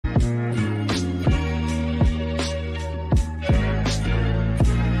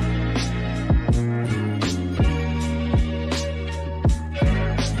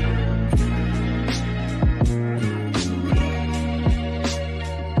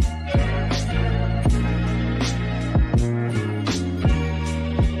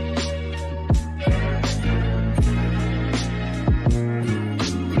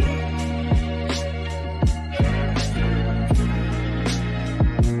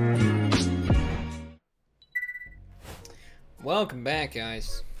Welcome back,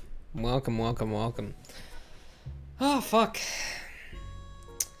 guys. Welcome, welcome, welcome. Oh, fuck.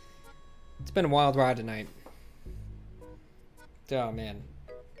 It's been a wild ride tonight. Oh, man.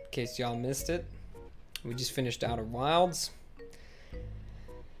 In case y'all missed it, we just finished Outer Wilds.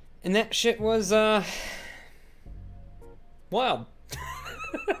 And that shit was, wild.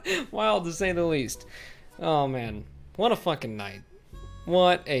 Wild, to say the least. Oh, man. What a fucking night.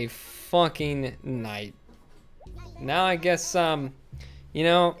 What a fucking night. Now, I guess, you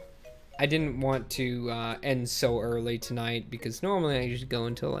know, I didn't want to end so early tonight because normally I usually go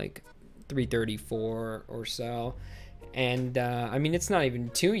until like 3:34 or so. And, I mean, it's not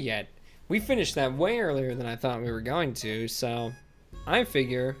even 2 yet. We finished that way earlier than I thought we were going to, so I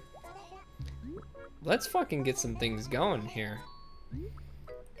figure let's fucking get some things going here.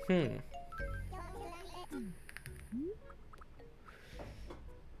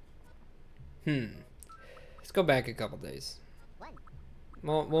 Let's go back a couple days.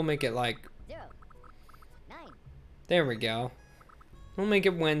 We'll make it like... There we go. We'll make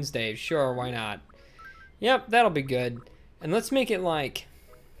it Wednesday. Sure, why not? Yep, that'll be good. And let's make it like...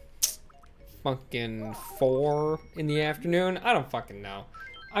 fucking 4 in the afternoon. I don't fucking know.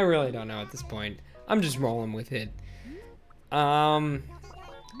 I really don't know at this point. I'm just rolling with it. I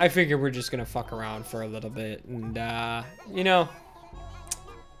figure we're just gonna fuck around for a little bit and, you know,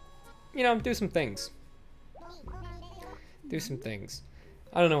 do some things. Do some things.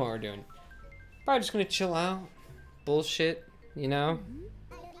 I don't know what we're doing. Probably just gonna chill out. Bullshit, you know?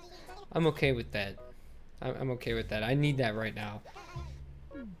 I'm okay with that. I'm okay with that. I need that right now.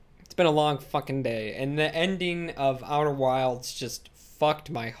 It's been a long fucking day, and the ending of Outer Wilds just fucked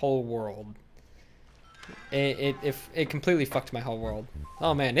my whole world. It completely fucked my whole world.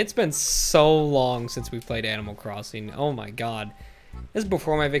 Oh man, it's been so long since we played Animal Crossing. Oh my god. This is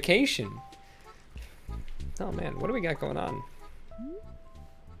before my vacation. Oh man, what do we got going on?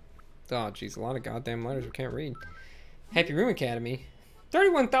 Oh jeez, a lot of goddamn letters we can't read. Happy Room Academy.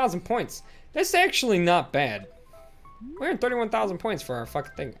 31,000 points. That's actually not bad. We're at 31,000 points for our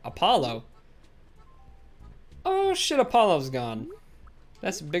fucking thing. Apollo. Oh shit, Apollo's gone.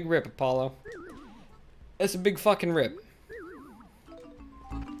 That's a big rip, Apollo. That's a big fucking rip.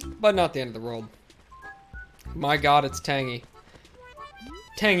 But not the end of the world. My god, it's Tangy.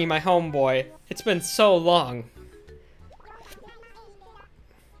 Tangy, my homeboy. It's been so long.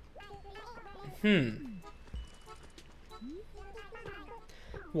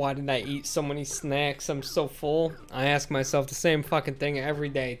 Why did I eat so many snacks? I'm so full. I ask myself the same fucking thing every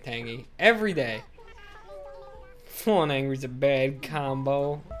day, Tangy. Every day. Full and angry's a bad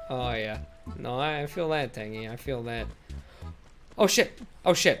combo. Oh yeah. No, I feel that, Tangy. I feel that. Oh shit.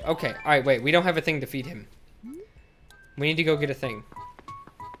 Oh shit. Okay. Alright, wait. We don't have a thing to feed him. We need to go get a thing.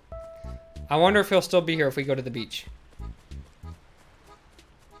 I wonder if he'll still be here if we go to the beach.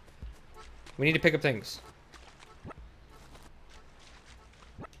 We need to pick up things.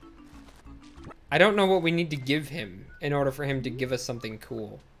 I don't know what we need to give him in order for him to give us something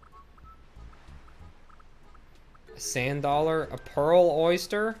cool. A sand dollar? A pearl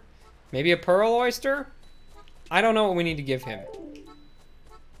oyster? Maybe a pearl oyster? I don't know what we need to give him.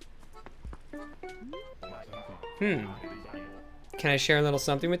 Can I share a little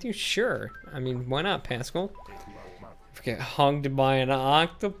something with you? Sure. I mean, why not, Pascal? If we get hugged by an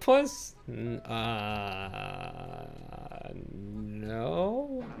octopus? No?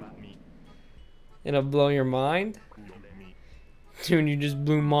 It'll blow your mind? Dude, you just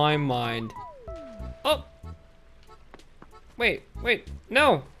blew my mind. Oh! Wait,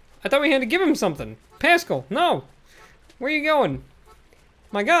 no! I thought we had to give him something. Pascal, no! Where you going?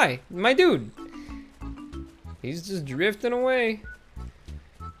 My guy, my dude. He's just drifting away.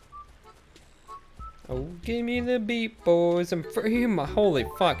 Oh, give me the beat, boys. I'm free, my holy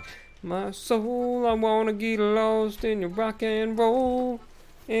fuck. My soul, I wanna get lost in your rock and roll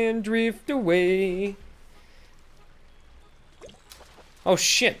and drift away. Oh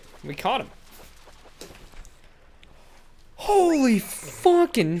shit, we caught him. Holy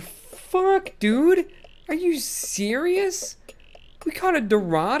fucking fuck, dude. Are you serious? We caught a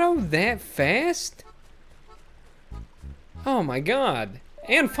Dorado that fast? Oh my god.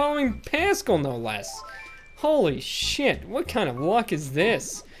 And following Pascal, no less. Holy shit, what kind of luck is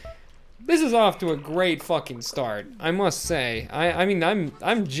this? This is off to a great fucking start, I must say. I mean,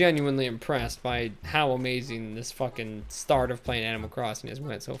 I'm genuinely impressed by how amazing this fucking start of playing Animal Crossing has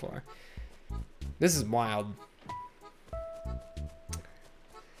went so far. This is wild.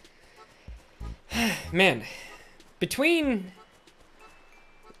 Man, between...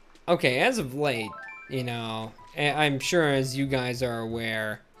 Okay, as of late, you know, I'm sure as you guys are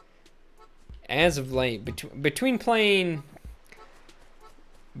aware, as of late, between playing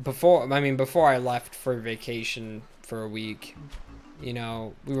before I left for vacation for a week, you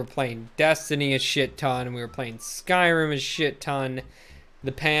know, we were playing Destiny a shit ton, and we were playing Skyrim a shit ton.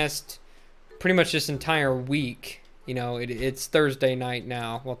 The past, pretty much this entire week, you know, it's Thursday night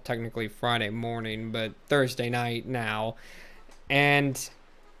now. Well, technically Friday morning, but Thursday night now. And,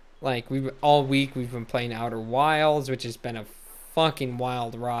 like, all week we've been playing Outer Wilds, which has been a fucking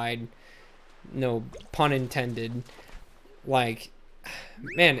wild ride. No pun intended. Like,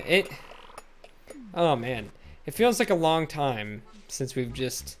 man, oh man, it feels like a long time since we've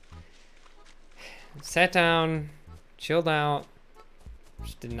just sat down, chilled out,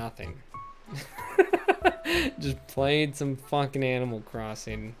 just did nothing. Just played some fucking Animal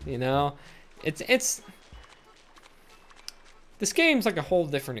Crossing, you know? It's this game's like a whole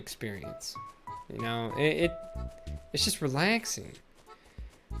different experience, you know? It's just relaxing.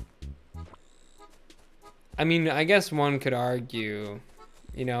 I mean, I guess one could argue,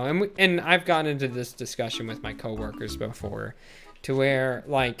 you know, and I've gotten into this discussion with my coworkers before, to where,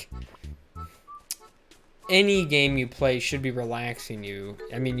 like, any game you play should be relaxing you.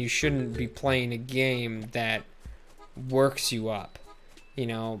 I mean, you shouldn't be playing a game that works you up, you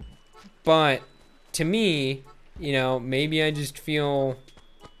know. But to me, you know, maybe I just feel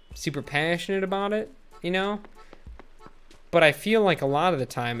super passionate about it, you know. But I feel like a lot of the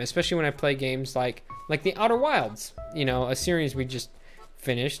time, especially when I play games like the Outer Wilds, you know, a series we just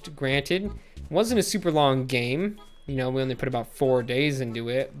finished. Granted, it wasn't a super long game. You know, we only put about 4 days into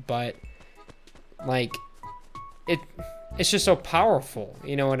it, but like it's just so powerful.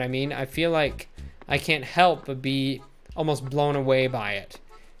 You know what I mean? I feel like I can't help but be almost blown away by it,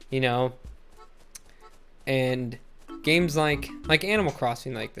 you know. And games like Animal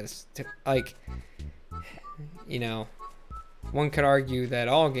Crossing like this, like, you know, one could argue that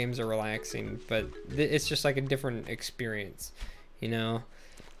all games are relaxing, but it's just like a different experience, you know?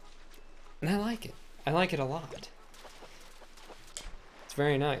 And I like it. I like it a lot. It's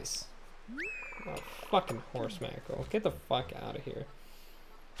very nice. Oh, fucking horse mackerel. Get the fuck out of here.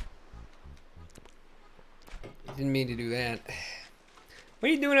 Didn't mean to do that. What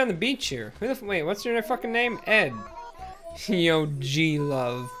are you doing on the beach here? Wait, what's your fucking name? Ed. Yo,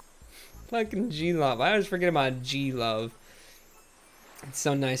 G-Love. Fucking G-Love. I always forget about G-Love. It's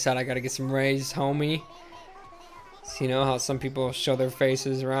so nice out. I gotta get some rays, homie. So you know how some people show their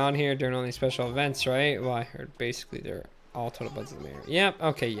faces around here during only special events, right? Well, I heard basically they're all total buds of the mayor. Yep,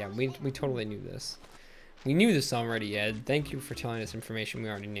 okay, yeah, we totally knew this. We knew this already, Ed. Thank you for telling us information we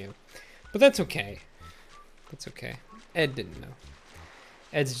already knew. But that's okay. That's okay. Ed didn't know.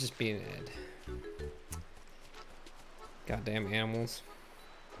 Ed's just being Ed. Goddamn animals.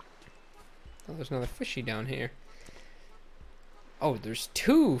 Oh, there's another fishy down here. Oh, there's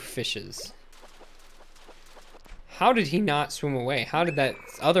 2 fishes. How did he not swim away? How did that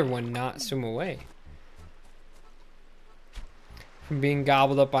other one not swim away? From being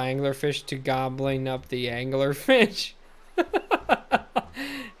gobbled up by anglerfish to gobbling up the anglerfish.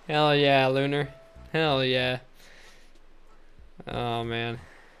 Hell yeah, Lunar. Hell yeah. Oh, man.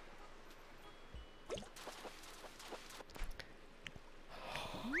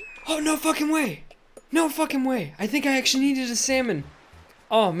 Oh, no fucking way. No fucking way. I think I actually needed a salmon.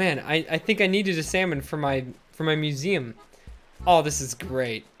 Oh, man. I think I needed a salmon for my museum. Oh, this is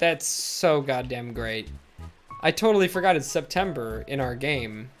great. That's so goddamn great. I totally forgot it's September in our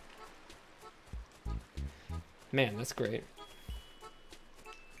game. Man, that's great.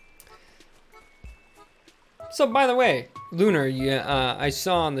 So, by the way, Lunar, I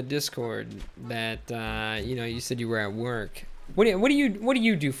saw on the Discord that you know, you said you were at work. What do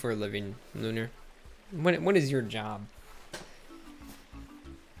you do for a living, Lunar? What is your job?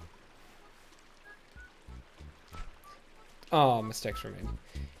 Oh, mistakes were made.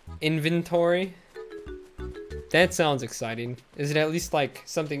 Inventory? That sounds exciting. Is it at least like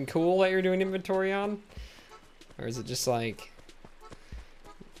something cool that you're doing inventory on? Or is it just like,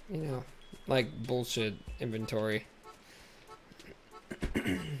 you know, like bullshit inventory?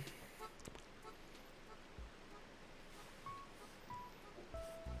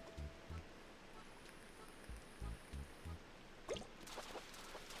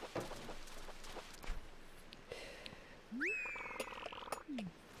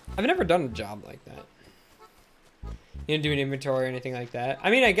 I've never done a job like that. You didn't do an inventory or anything like that. I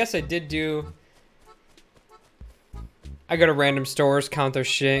mean, I guess I did do... I go to random stores, count their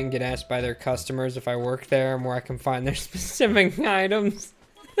shit, and get asked by their customers if I work there and where I can find their specific items.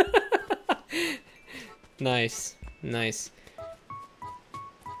 Nice. Nice.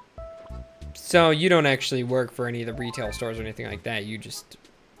 So you don't actually work for any of the retail stores or anything like that.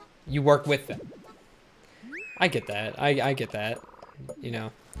 You work with them. I get that. I get that. You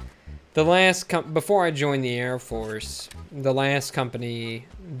know, before I joined the Air Force, the last company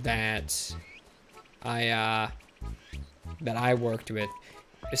that I worked with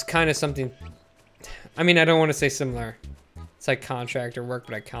is kind of something. I mean, I don't want to say similar. It's like contractor work,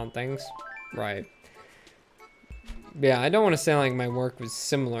 but I count things, right? Yeah, I don't want to say like my work was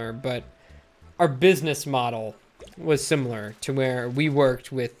similar, but our business model was similar to where we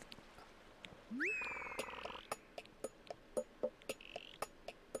worked with.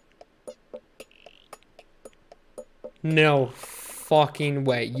 No fucking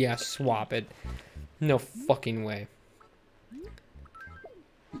way. Yeah, swap it. No fucking way.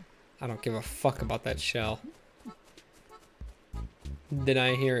 I don't give a fuck about that shell. Did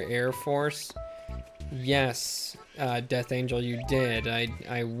I hear Air Force? Yes, Death Angel, you did.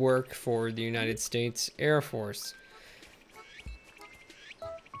 I work for the United States Air Force.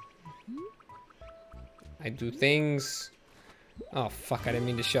 I do things. Oh fuck, I didn't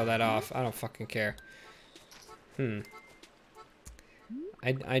mean to show that off. I don't fucking care.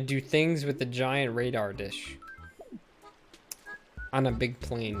 I do things with the giant radar dish on a big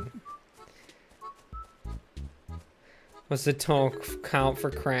plane. What's the total count for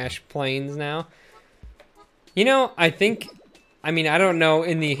crash planes now? You know, I mean, I don't know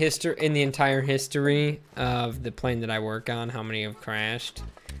in the entire history of the plane that I work on how many have crashed,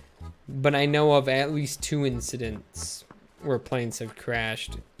 but I know of at least 2 incidents where planes have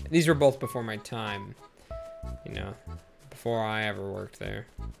crashed. These were both before my time, you know, before I ever worked there,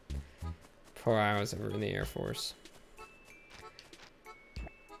 before I was ever in the Air Force.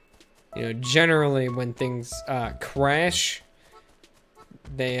 You know, generally when things crash,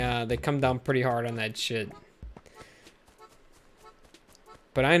 they come down pretty hard on that shit.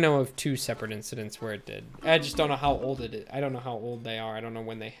 But I know of 2 separate incidents where it did. I just don't know how old it is. I don't know how old they are. I don't know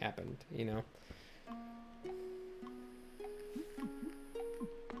when they happened, you know.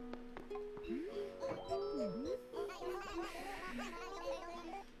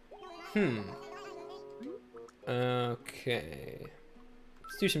 Okay.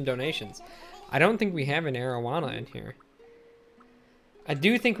 Let's do some donations. I don't think we have an arowana in here. I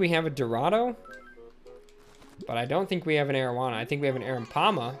do think we have a Dorado, but I don't think we have an arowana. I think we have an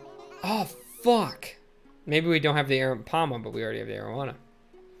arampama. Oh, fuck. Maybe we don't have the arampama, but we already have the arowana.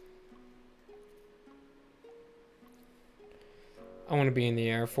 I want to be in the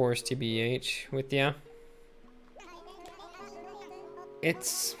Air Force, TBH, with ya.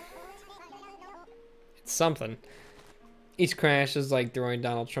 It's something. Each crash is like throwing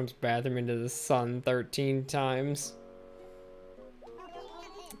Donald Trump's bathroom into the sun 13 times.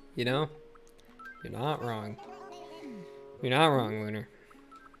 You know? You're not wrong. You're not wrong, Lunar.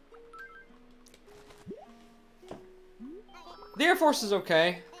 The Air Force is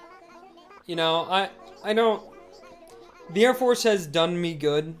okay. You know, I don't... The Air Force has done me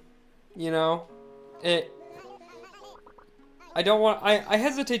good. You know? I don't want... I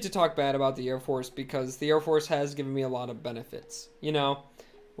hesitate to talk bad about the Air Force because the Air Force has given me a lot of benefits. You know?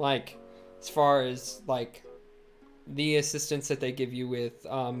 Like, as far as, like, the assistance that they give you with,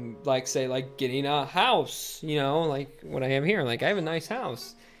 like, say, like, getting a house. You know? Like, what I have here. Like, I have a nice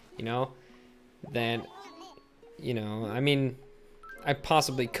house. You know? That, you know, I mean, I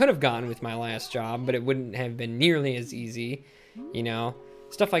possibly could have gone with my last job, but it wouldn't have been nearly as easy. You know?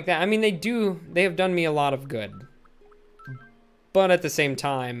 Stuff like that. I mean, they have done me a lot of good. But at the same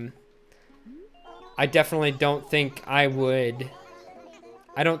time, I definitely don't think I would.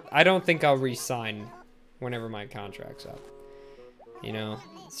 I don't think I'll re-sign whenever my contract's up. You know,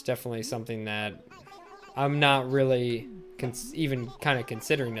 it's definitely something that I'm not really even kind of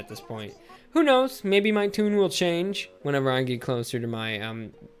considering at this point. Who knows? Maybe my tune will change whenever I get closer to my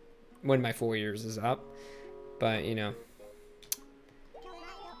when my 4 years is up. But you know,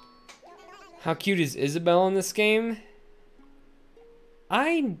 how cute is Isabel in this game?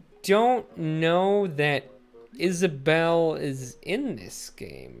 I don't know that Isabel is in this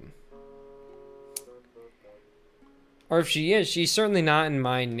game. Or if she is, she's certainly not in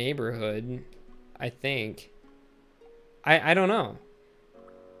my neighborhood, I think. I don't know.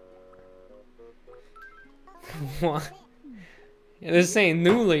 What? Yeah, they're saying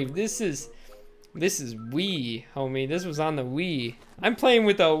New Leaf. This is Wii, homie. This was on the Wii. I'm playing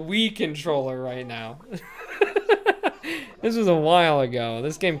with a Wii controller right now. This was a while ago.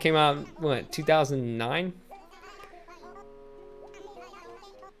 This game came out, what, 2009?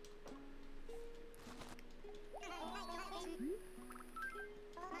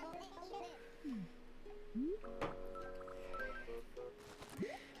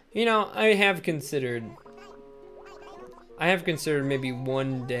 You know, I have considered maybe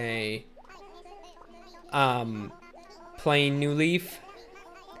one day playing New Leaf.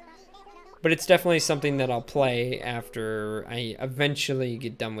 But it's definitely something that I'll play after I eventually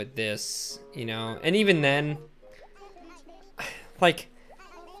get done with this, you know. And even then, like,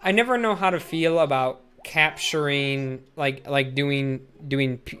 I never know how to feel about capturing, like doing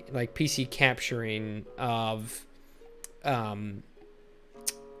like PC capturing of,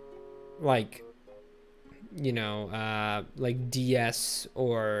 like, you know, like DS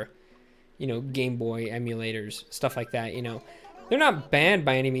or, you know, Game Boy emulators, stuff like that, you know. They're not bad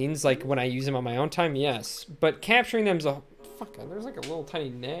by any means, like when I use them on my own time, yes. But capturing them's a... Fuck, there's like a little tiny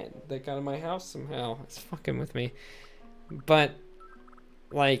net that got in my house somehow. It's fucking with me. But,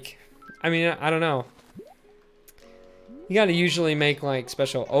 like, I mean, I don't know. You gotta usually make, like,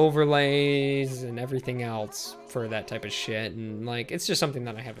 special overlays and everything else for that type of shit. And, like, it's just something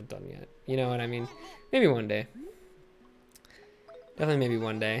that I haven't done yet. You know what I mean? Maybe one day. Definitely maybe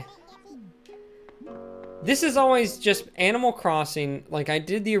one day. This is always just Animal Crossing. Like, I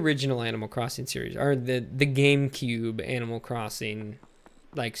did the original Animal Crossing series, or the GameCube Animal Crossing,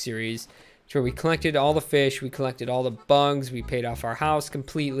 like, series, where we collected all the fish, we collected all the bugs, we paid off our house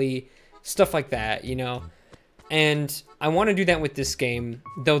completely, stuff like that, you know. And I want to do that with this game,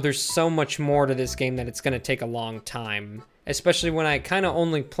 though there's so much more to this game that it's going to take a long time, especially when I kind of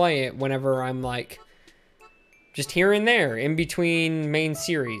only play it whenever I'm, like, just here and there, in between main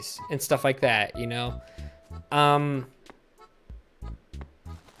series and stuff like that, you know.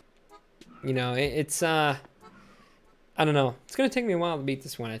 You know, it's, I don't know. It's going to take me a while to beat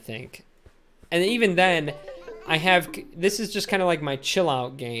this one, I think. And even then, this is just kind of like my chill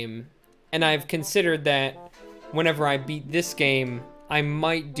out game. And I've considered that whenever I beat this game, I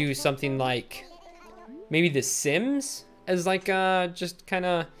might do something like maybe The Sims as like just kind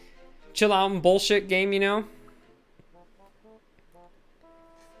of chill out and bullshit game, you know?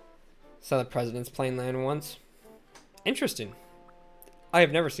 Saw the President's Plane land once. Interesting. I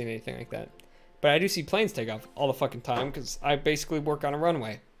have never seen anything like that. But I do see planes take off all the fucking time because I basically work on a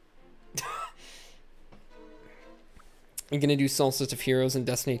runway. I'm going to do Solstice of Heroes and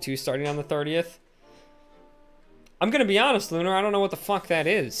Destiny 2 starting on the 30th. I'm going to be honest, Lunar, I don't know what the fuck that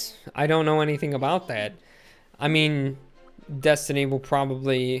is. I don't know anything about that. I mean, Destiny will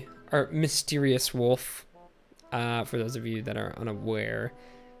probably... Or Mysterious Wolf, for those of you that are unaware...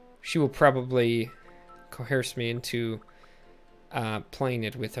 She will probably coerce me into playing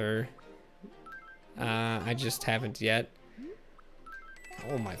it with her. I just haven't yet.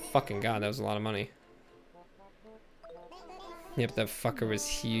 Oh my fucking god, that was a lot of money. Yep, that fucker was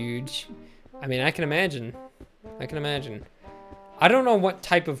huge. I mean, I can imagine. I can imagine. I don't know what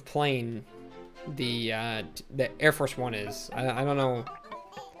type of plane the Air Force One is. I don't know.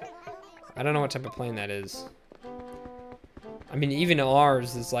 I don't know what type of plane that is. I mean, even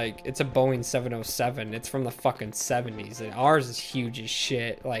ours is like, it's a Boeing 707. It's from the fucking 70s. And ours is huge as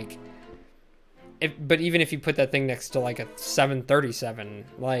shit. Like, but even if you put that thing next to like a 737,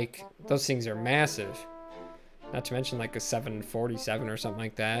 like, those things are massive. Not to mention like a 747 or something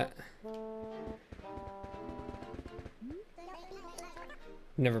like that.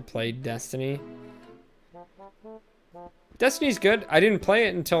 Never played Destiny. Destiny's good. I didn't play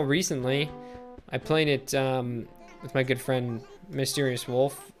it until recently. I played it, with my good friend Mysterious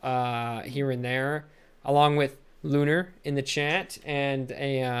Wolf here and there, along with Lunar in the chat and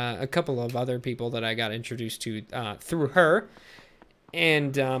a couple of other people that I got introduced to through her.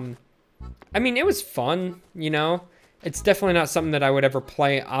 And I mean, it was fun, you know. It's definitely not something that I would ever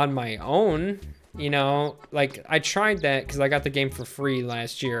play on my own, you know. Like, I tried that because I got the game for free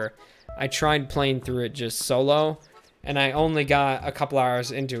last year. I tried playing through it just solo, and I only got a couple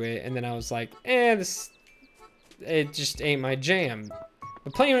hours into it, and then I was like, it just ain't my jam.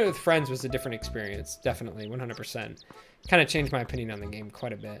 But playing it with friends was a different experience, definitely, 100%. Kind of changed my opinion on the game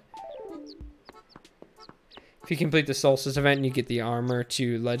quite a bit. If you complete the Solstice event and you get the armor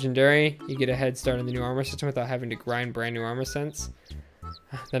to Legendary, you get a head start on the new armor system without having to grind brand new armor sets.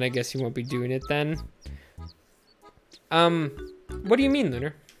 Then I guess you won't be doing it then. What do you mean,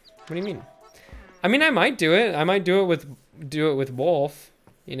 Lunar? What do you mean? I mean, I might do it. I might do it with Wolf,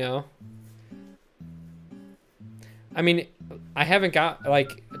 you know. I mean, I haven't got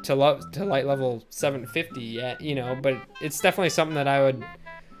like to light level 750 yet, you know, but it's definitely something that I would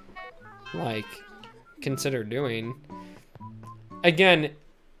like consider doing. Again,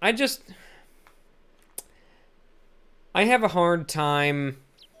 I have a hard time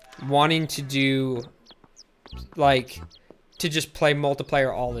wanting to do like to just play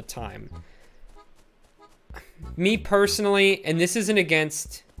multiplayer all the time. Me personally, and this isn't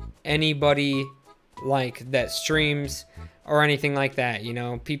against anybody like that streams or anything like that, you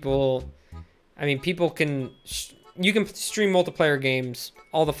know, I mean, people can, you can stream multiplayer games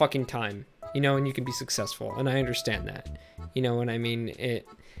all the fucking time, you know, and you can be successful, and I understand that. You know what I mean?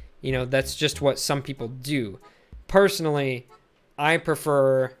 You know, that's just what some people do. Personally, I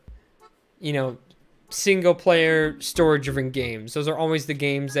prefer, you know, single player story driven games. Those are always the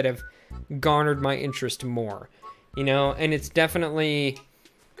games that have garnered my interest more, you know, and it's definitely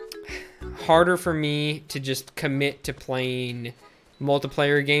harder for me to just commit to playing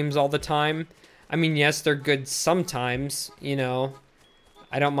multiplayer games all the time. I mean, yes, they're good sometimes, you know.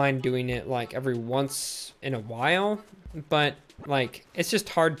 I don't mind doing it like every once in a while, but like it's just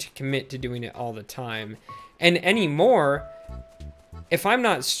hard to commit to doing it all the time. And anymore, if I'm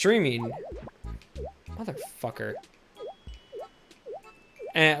not streaming, motherfucker.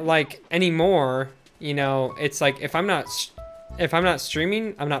 And like anymore, you know, it's like if I'm not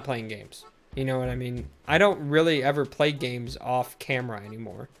streaming, I'm not playing games. You know what I mean? I don't really ever play games off camera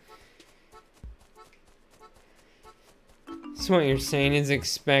anymore. So what you're saying is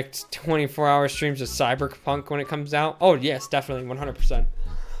expect 24-hour streams of Cyberpunk when it comes out? Oh yes, definitely, 100%.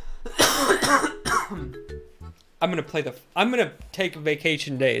 I'm gonna take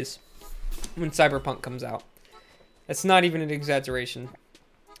vacation days when Cyberpunk comes out. That's not even an exaggeration.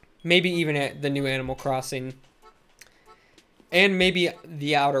 Maybe even at the new Animal Crossing. And maybe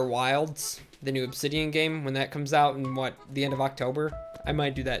the Outer Wilds, the new Obsidian game, when that comes out in the end of October. I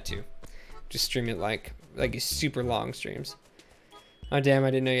might do that too. Just stream it like super long streams. Oh damn,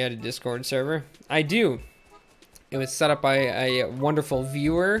 I didn't know you had a Discord server. I do. It was set up by a wonderful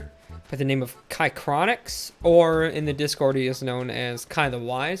viewer by the name of Kai Chronix, or in the Discord he is known as Kai the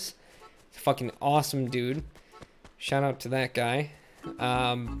Wise. Fucking awesome dude. Shout out to that guy.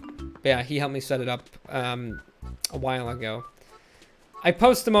 But yeah, he helped me set it up a while ago. I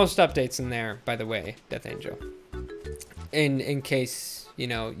post the most updates in there, by the way, Death Angel. In case, you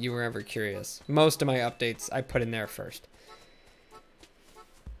know, you were ever curious. Most of my updates I put in there first.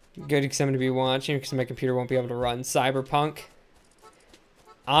 Good because I'm going to be watching because my computer won't be able to run Cyberpunk.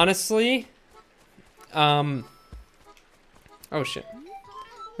 Honestly, oh shit.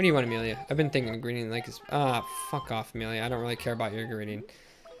 What do you want, Amelia? I've been thinking of greeting like this. Fuck off, Amelia. I don't really care about your greeting.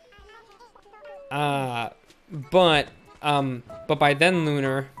 But by then,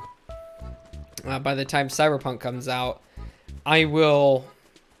 Lunar, by the time Cyberpunk comes out, I will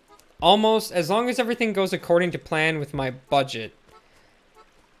almost, as long as everything goes according to plan with my budget,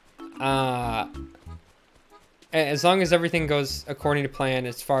 as long as everything goes according to plan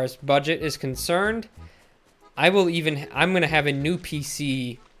as far as budget is concerned, I'm going to have a new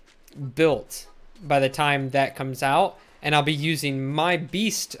PC built by the time that comes out, and I'll be using my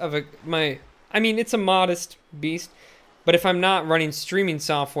beast of I mean, it's a modest beast, but if I'm not running streaming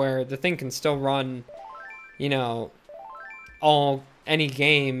software, the thing can still run, you know, any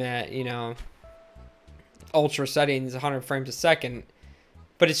game at, you know, ultra settings, 100 frames a second.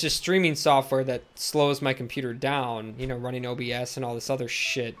 But it's just streaming software that slows my computer down, you know, running OBS and all this other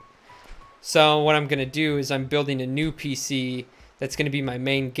shit. So what I'm going to do is I'm building a new PC that's going to be my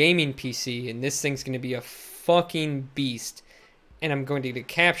main gaming PC, and this thing's going to be a fucking beast. And I'm going to get a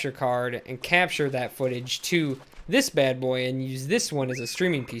capture card and capture that footage to this bad boy and use this one as a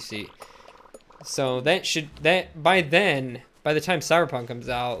streaming PC. So by the time Cyberpunk comes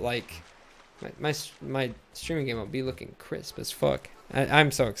out, like my streaming game will be looking crisp as fuck.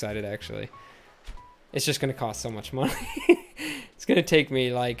 I'm so excited, actually. It's just going to cost so much money. It's going to take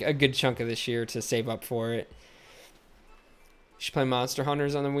me like a good chunk of this year to save up for it. You should play Monster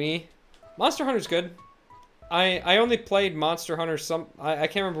Hunters on the Wii. Monster Hunter's good. I only played Monster Hunter I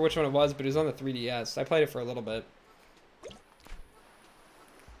can't remember which one it was, but it was on the 3DS. I played it for a little bit.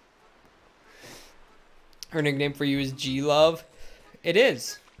 Her nickname for you is G-Love. It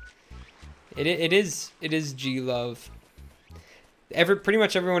is. It is G-Love. Pretty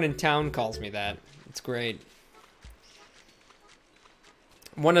much everyone in town calls me that. It's great.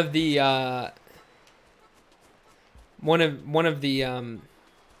 One of the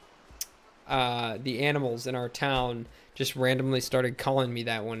animals in our town just randomly started calling me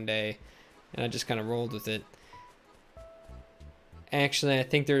that one day, and I just kind of rolled with it. Actually, I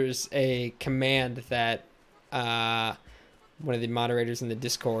think there's a command that one of the moderators in the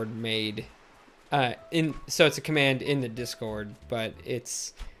Discord made. So it's a command in the Discord, but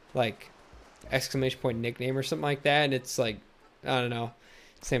it's like exclamation point nickname or something like that, and it's like, I don't know,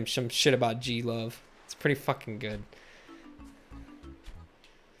 some shit about G-Love. It's pretty fucking good.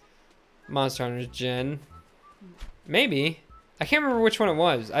 Monster Hunter Gen. Maybe. I can't remember which one it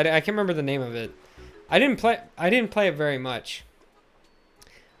was. I can't remember the name of it. I didn't play it very much.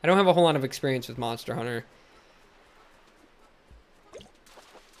 I don't have a whole lot of experience with Monster Hunter.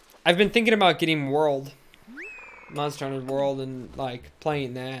 I've been thinking about getting Monster Hunter World, and like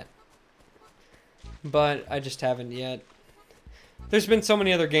playing that. but I just haven't yet. There's been so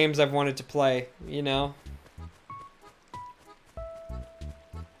many other games I've wanted to play, you know?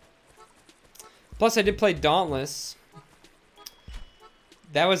 Plus, I did play Dauntless.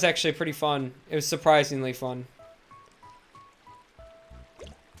 That was actually pretty fun. It was surprisingly fun.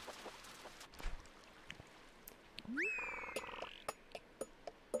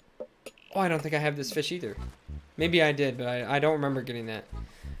 Oh, I don't think I have this fish either. Maybe I did, but I don't remember getting that.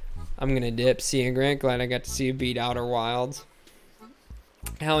 I'm gonna dip. See you, Grant. Glad I got to see you beat Outer Wilds.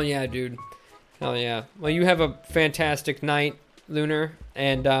 Hell yeah, dude. Hell yeah. Well, you have a fantastic night, Lunar,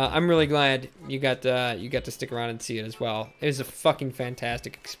 and I'm really glad you got to stick around and see it as well. It was a fucking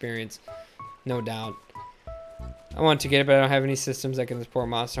fantastic experience, no doubt. I want to get it, but I don't have any systems that can support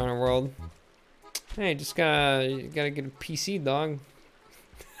Monster Hunter World. Hey, just you gotta get a PC, dog.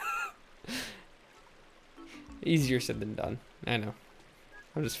 Easier said than done. I know.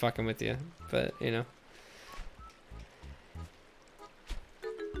 I'm just fucking with you, but you know.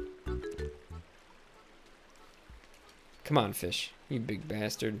 Come on, fish. You big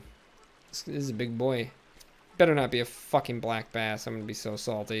bastard. This is a big boy. Better not be a fucking black bass. I'm gonna be so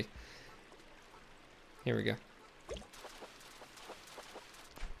salty. Here we go.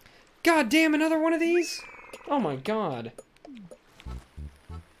 God damn, another one of these? Oh my god.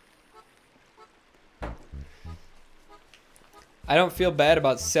 I don't feel bad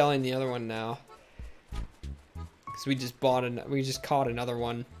about selling the other one now. Because we just caught another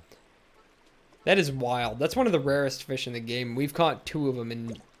one. That is wild. That's one of the rarest fish in the game. We've caught 2 of them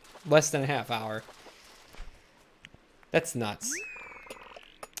in less than a half hour. That's nuts.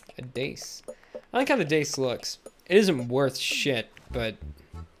 A dace. I like how the dace looks. It isn't worth shit, but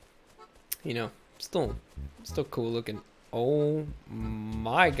you know, still cool looking. Oh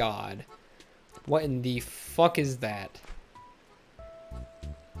my god. What in the fuck is that?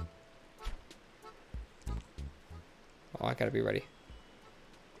 Oh, I gotta be ready.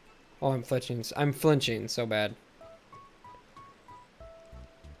 Oh, I'm flinching. I'm flinching so bad.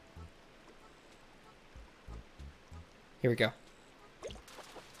 Here we go.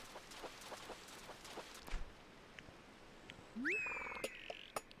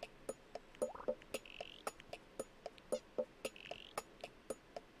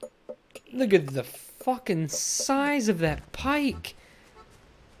 Look at the fucking size of that pike.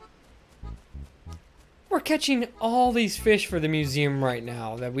 We're catching all these fish for the museum right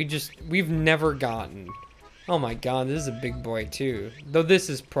now that we've never gotten. Oh my god, this is a big boy too. Though this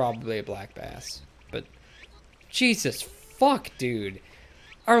is probably a black bass. But Jesus fuck, dude.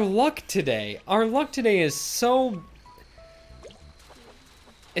 Our luck today is so...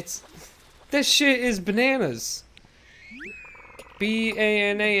 This shit is bananas.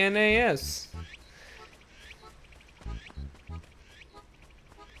 B-A-N-A-N-A-S.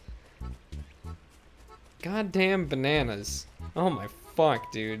 Goddamn bananas. Oh my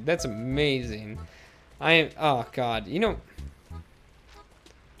fuck, dude. That's amazing. Oh god. You know... What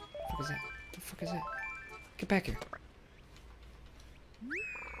the fuck is that? What the fuck is that? Get back here.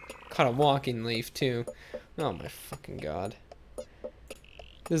 Caught a walking leaf too. Oh my fucking god.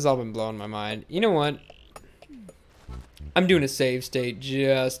 This has all been blowing my mind. You know what? I'm doing a save state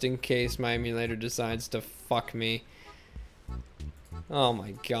just in case my emulator decides to fuck me. Oh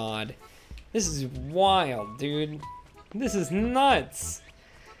my god. This is wild, dude. This is nuts.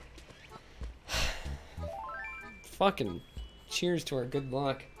 Fucking cheers to our good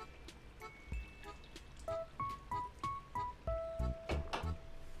luck.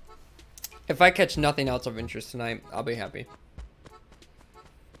 If I catch nothing else of interest tonight, I'll be happy.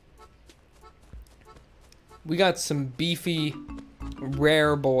 We got some beefy,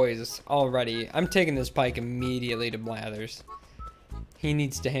 rare boys already. I'm taking this pike immediately to Blathers. He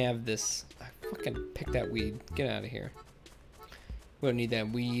needs to have this. I fucking pick that weed. Get out of here. We don't need that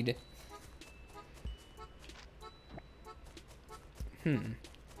weed.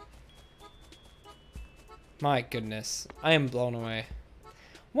 My goodness. I am blown away.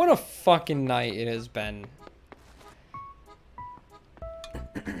 What a fucking night it has been.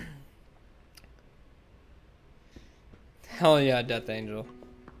 Hell yeah, Death Angel.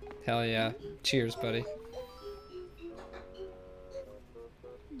 Hell yeah. Cheers, buddy.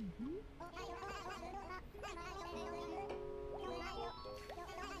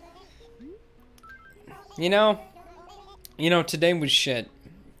 You know, today was shit.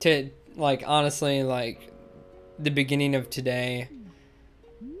 Like, honestly, like, the beginning of today,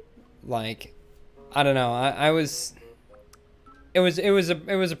 like, I don't know, it was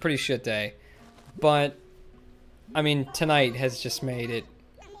a pretty shit day, but, I mean, tonight has just made it.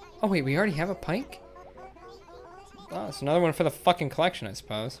 Oh wait, we already have a pike? Oh, it's another one for the fucking collection, I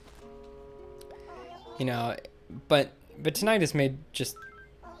suppose. you know, but tonight has made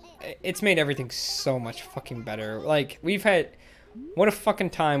it's made everything so much fucking better. Like, we've had, what a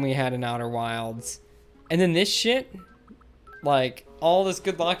fucking time we had in Outer Wilds. And then this shit, like, all this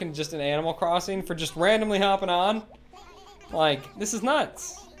good luck in just an Animal Crossing for just randomly hopping on. Like, this is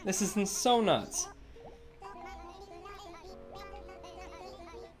nuts. This is so nuts.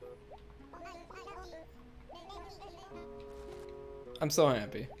 I'm so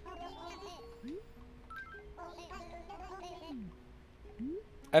happy.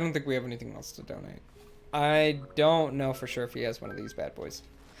 I don't think we have anything else to donate. I don't know for sure if he has one of these bad boys.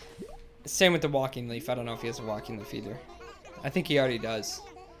 Same with the walking leaf. I don't know if he has a walking leaf either. I think he already does.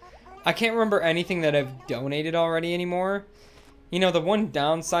 I can't remember anything that I've donated already anymore. You know, the one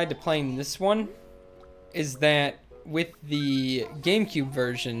downside to playing this one is that with the GameCube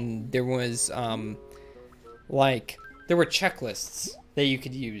version, there was, like, there were checklists that you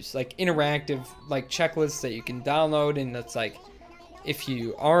could use. Like, interactive, like, checklists that you can download, and that's like, if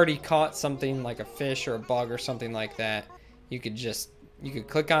you already caught something like a fish or a bug or something like that, you could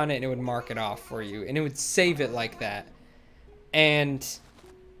click on it and it would mark it off for you, and it would save it like that. And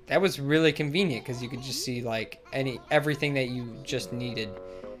that was really convenient because you could just see like everything that you just needed.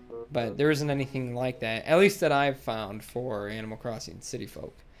 But there isn't anything like that, at least that I've found, for Animal Crossing City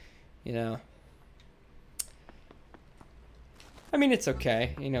Folk. You know, I mean, it's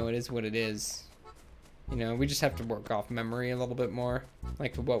okay. You know, it is what it is. You know, we just have to work off memory a little bit more,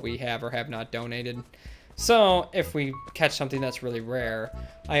 like what we have or have not donated. So if we catch something that's really rare,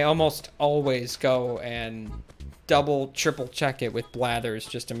 I almost always go and double, triple check it with Blathers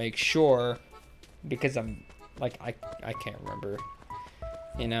just to make sure, because I'm like, I can't remember,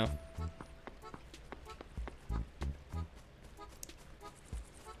 you know.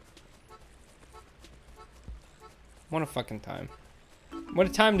 What a fucking time. What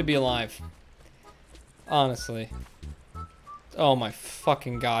a time to be alive. Honestly. Oh my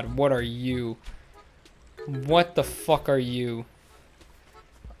fucking god, what are you? What the fuck are you?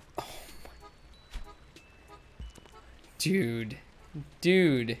 Oh my... Dude.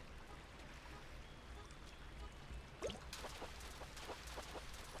 Dude.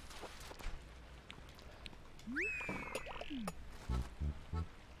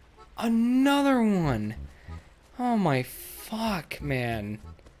 Another one. Oh my fuck, man.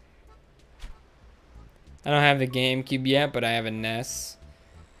 I don't have the GameCube yet, but I have a NES.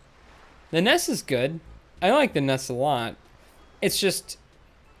 The NES is good. I like the NES a lot. It's just,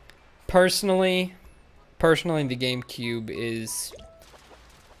 personally, the GameCube is,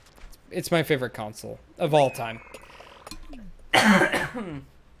 it's my favorite console of all time. I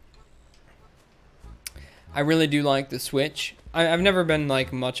really do like the Switch. I've never been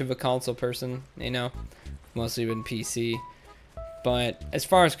like much of a console person, you know, mostly been PC. But as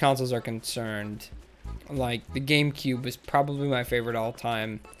far as consoles are concerned, like, the GameCube is probably my favorite all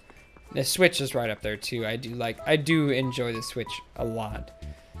time. The Switch is right up there too. I do enjoy the Switch a lot.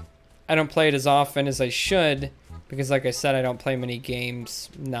 I don't play it as often as I should because, like I said, I don't play many games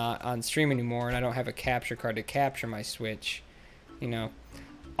not on stream anymore, and I don't have a capture card to capture my Switch. You know,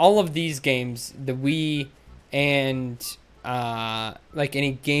 all of these games, the Wii and like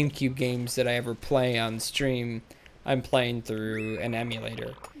any GameCube games that I ever play on stream, I'm playing through an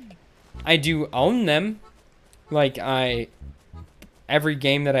emulator. I do own them. Like, every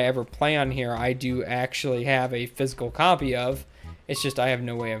game that I ever play on here, I do actually have a physical copy of. It's just I have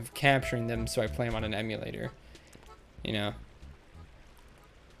no way of capturing them, so I play them on an emulator. You know.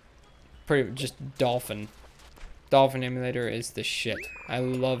 Just Dolphin. Dolphin emulator is the shit. I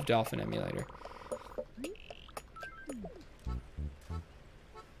love Dolphin emulator.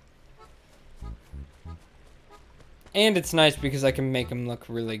 And it's nice because I can make them look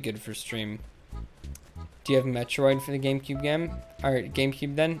really good for stream. Do you have Metroid for the GameCube game? Or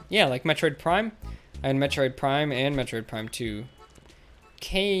GameCube then? Yeah, like Metroid Prime. I had Metroid Prime and Metroid Prime 2.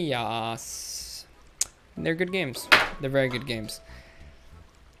 Chaos. They're good games. They're very good games.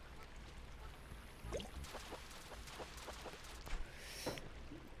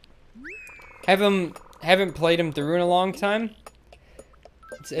 Haven't played them through in a long time.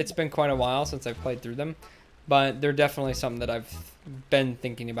 It's been quite a while since I've played through them. But they're definitely something that I've been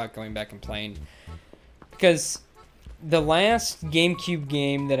thinking about going back and playing. Because the last GameCube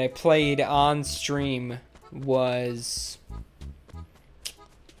game that I played on stream was,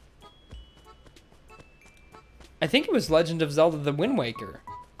 I think it was Legend of Zelda The Wind Waker.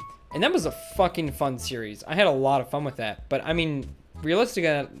 And that was a fucking fun series. I had a lot of fun with that. But I mean,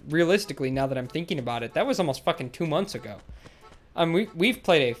 realistically, now that I'm thinking about it, that was almost fucking 2 months ago. We've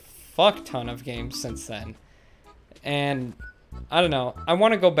played a fuck ton of games since then. And I don't know. I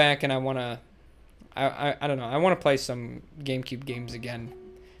want to go back and I want to I don't know. I want to play some GameCube games again.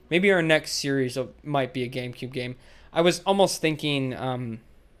 Maybe our next series might be a GameCube game. I was almost thinking.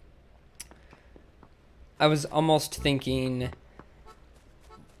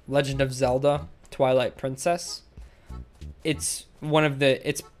 Legend of Zelda: Twilight Princess. It's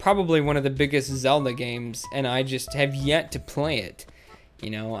probably one of the biggest Zelda games, and I just have yet to play it. You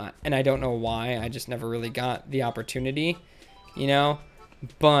know, and I don't know why. I just never really got the opportunity, you know.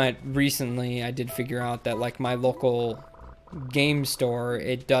 But recently I did figure out that, like, my local game store,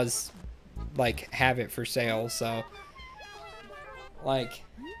 it does, like, have it for sale. So, like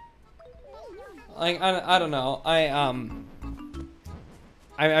I don't know. I'm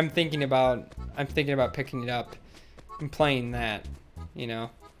thinking about picking it up and playing that, you know.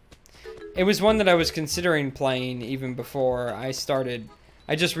 It was one that I was considering playing even before I started.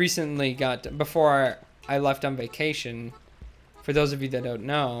 I just recently before I left on vacation. For those of you that don't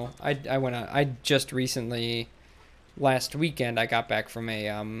know, I just recently, last weekend, I got back from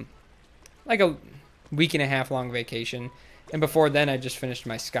a like a week and a half long vacation, and before then I just finished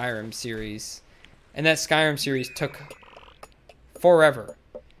my Skyrim series, and that Skyrim series took forever.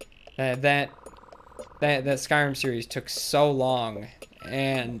 That Skyrim series took so long,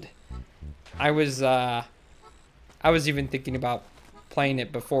 and I was even thinking about playing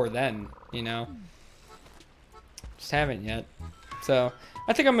it before then, you know. Just haven't yet. So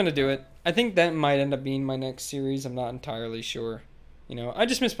I think I'm gonna do it. I think that might end up being my next series. I'm not entirely sure. You know, I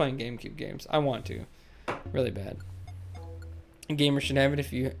just miss playing GameCube games. I want to, really bad. A gamer should have it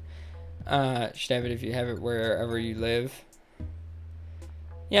if you have it wherever you live.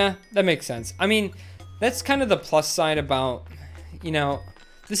 Yeah, that makes sense. I mean, that's kind of the plus side about, you know,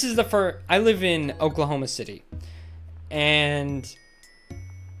 this is I live in Oklahoma City, and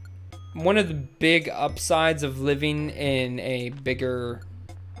one of the big upsides of living in a bigger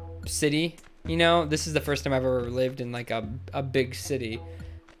city, you know, this is the first time I've ever lived in like a big city,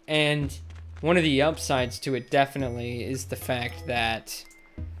 and one of the upsides to it definitely is the fact that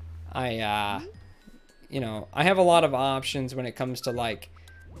you know, I have a lot of options when it comes to like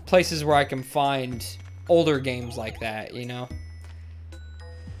places where I can find older games like that, you know.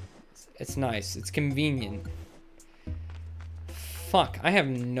 It's nice. It's convenient. Fuck, I have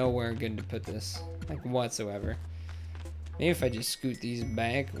nowhere good to put this, like, whatsoever. Maybe if I just scoot these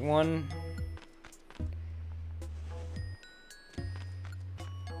back one.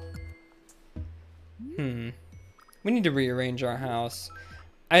 We need to rearrange our house.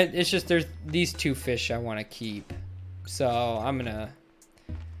 It's just there's these two fish I want to keep, so I'm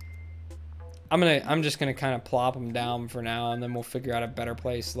just gonna kind of plop them down for now, and then we'll figure out a better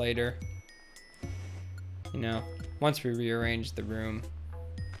place later. You know, once we rearrange the room.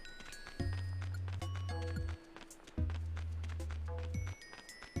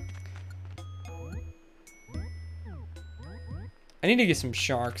 I need to get some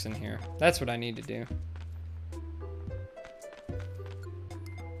sharks in here. That's what I need to do.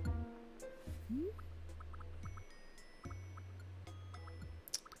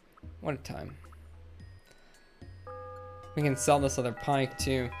 What a time. We can sell this other pike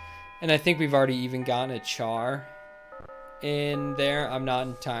too. And I think we've already even gotten a char in there. I'm not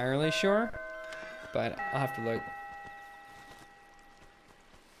entirely sure, but I'll have to look.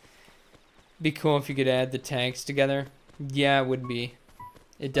 Be cool if you could add the tanks together. Yeah, it would be.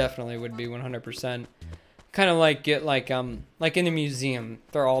 It definitely would be 100%. Kind of like like in the museum,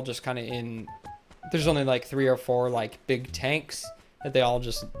 they're all just kind of in. There's only like 3 or 4 like big tanks that they all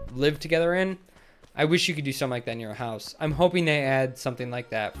just live together in. I wish you could do something like that in your house. I'm hoping they add something like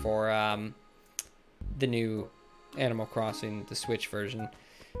that for the new Animal Crossing, the Switch version.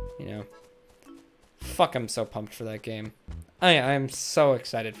 You know, fuck, I'm so pumped for that game. I am so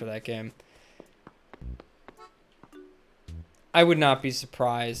excited for that game. I would not be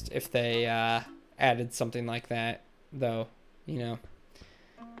surprised if they added something like that, though. You know,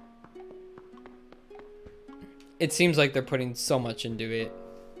 it seems like they're putting so much into it,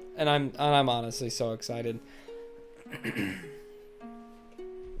 and I'm honestly so excited.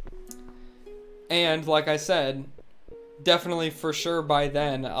 And like I said, definitely for sure by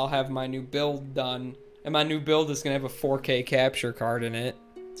then I'll have my new build done, and my new build is gonna have a 4K capture card in it.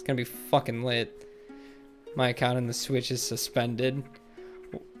 It's gonna be fucking lit. My account on the Switch is suspended.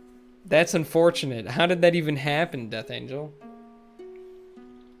 That's unfortunate. How did that even happen, Death Angel?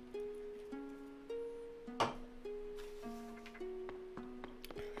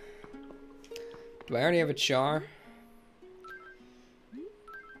 Do I already have a char?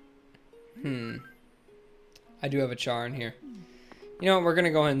 I do have a char in here. You know what? We're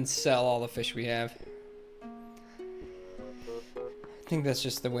gonna go ahead and sell all the fish we have. I think that's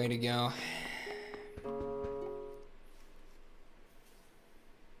just the way to go.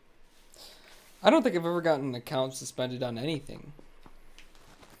 I don't think I've ever gotten an account suspended on anything.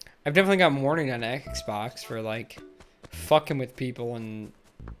 I've definitely got warning on Xbox for like fucking with people in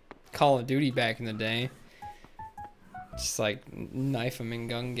Call of Duty back in the day. Just like knife them in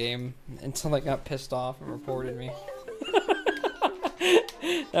gun game until they got pissed off and reported me.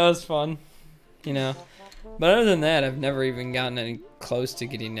 That was fun, you know. But other than that, I've never even gotten any close to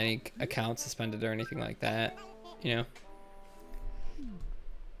getting any account suspended or anything like that, you know.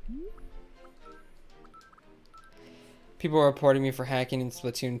 People are reporting me for hacking in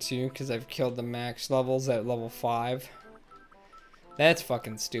Splatoon 2 because I've killed the max levels at level 5. That's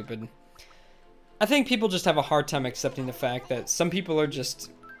fucking stupid. I think people just have a hard time accepting the fact that some people are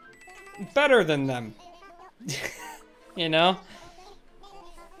just better than them. You know?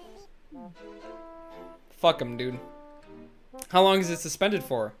 Fuck them, dude. How long is it suspended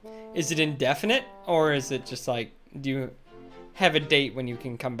for? Is it indefinite? Or is it just like, do you have a date when you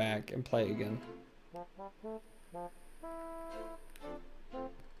can come back and play again?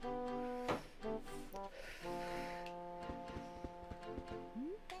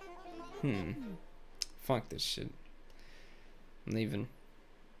 Fuck this shit. I'm leaving.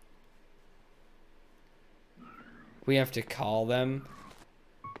 We have to call them.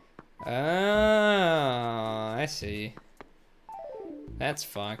 Oh, I see. That's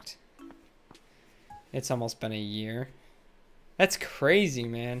fucked. It's almost been a year. That's crazy,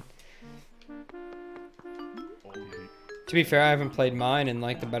 man. To be fair, I haven't played mine in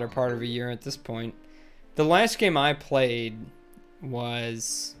like the better part of a year at this point. The last game I played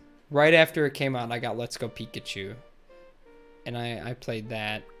was right after it came out. I got Let's Go Pikachu, and I played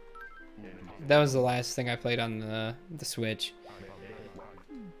that. That was the last thing I played on the Switch.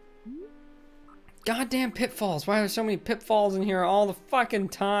 Goddamn pitfalls. Why are there so many pitfalls in here all the fucking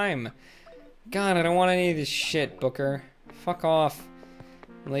time? God, I don't want any of this shit, Booker. Fuck off.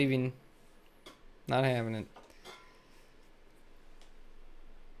 I'm leaving. Not having it.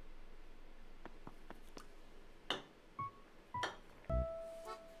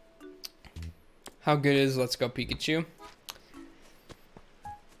 How good is Let's Go Pikachu?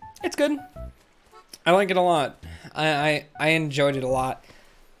 It's good. I like it a lot. I enjoyed it a lot.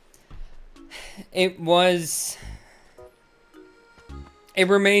 It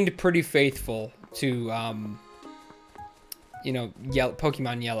remained pretty faithful to you know,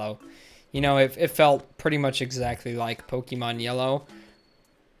 Pokemon Yellow. You know, it felt pretty much exactly like Pokemon Yellow.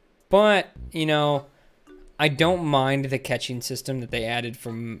 But, you know, I don't mind the catching system that they added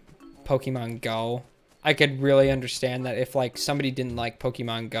from Pokemon Go. I could really understand that if like somebody didn't like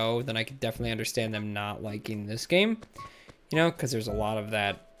Pokemon Go, then I could definitely understand them not liking this game. You know, because there's a lot of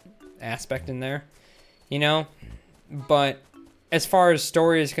that aspect in there. You know, but as far as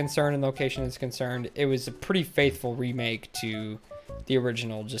story is concerned and location is concerned, it was a pretty faithful remake to the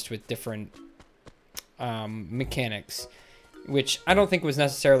original, just with different mechanics, which I don't think was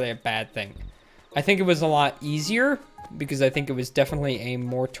necessarily a bad thing. I think it was a lot easier because I think it was definitely aimed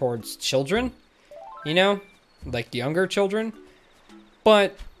more towards children, you know, like younger children,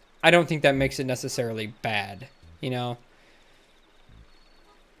 but I don't think that makes it necessarily bad, you know.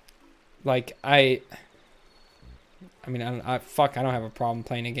 Like, I mean, I don't have a problem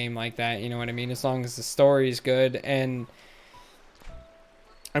playing a game like that, you know what I mean? As long as the story is good, and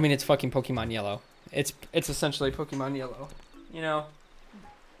I mean, it's fucking Pokemon Yellow. It's essentially Pokemon Yellow, you know?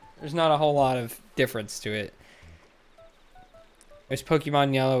 There's not a whole lot of difference to it. There's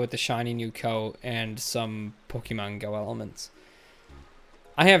Pokemon Yellow with the shiny new coat and some Pokemon Go elements.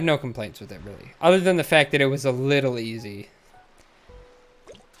 I have no complaints with it, really. Other than the fact that it was a little easy.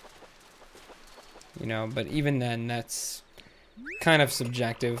 You know, but even then, that's kind of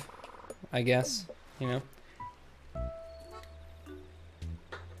subjective, I guess, you know?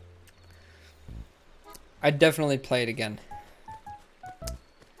 I'd definitely play it again.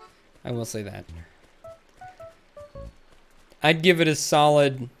 I will say that. I'd give it a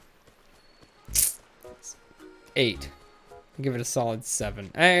solid 8. I'd give it a solid 7.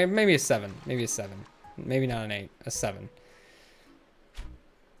 Maybe a 7. Maybe a 7. Maybe not an 8. A 7.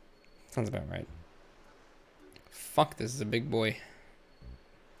 Sounds about right. Fuck, this is a big boy.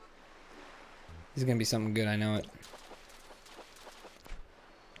 This is gonna be something good, I know it.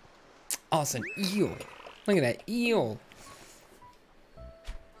 Oh, it's an eel. Look at that eel.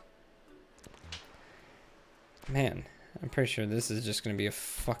 Man, I'm pretty sure this is just gonna be a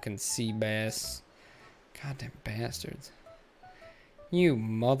fucking sea bass. Goddamn bastards. You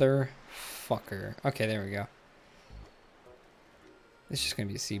motherfucker. Okay, there we go. It's just gonna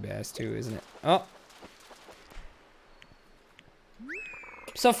be a sea bass too, isn't it? Oh.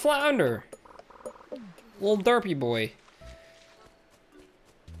 It's a flounder. Little derpy boy.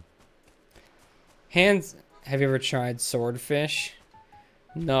 Hands, have you ever tried swordfish?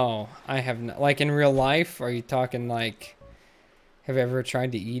 No, I have not. Like in real life? Are you talking like, have you ever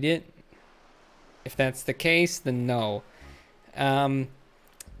tried to eat it? If that's the case, then no.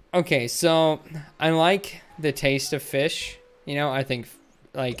 Okay, so I like the taste of fish. You know, I think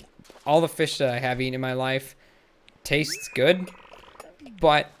like all the fish that I have eaten in my life tastes good,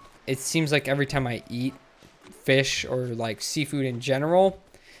 but it seems like every time I eat fish or like seafood in general,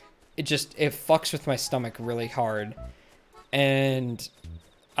 it fucks with my stomach really hard. And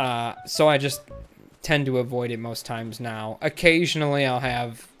so I just tend to avoid it most times now. Occasionally I'll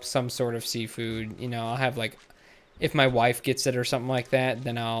have some sort of seafood, you know, I'll have like, if my wife gets it or something like that,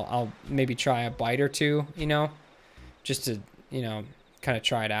 then I'll maybe try a bite or two, you know, just to, you know, kind of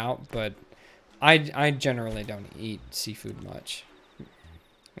try it out. But I generally don't eat seafood much,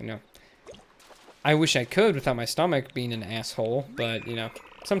 you know. I wish I could without my stomach being an asshole, but, you know,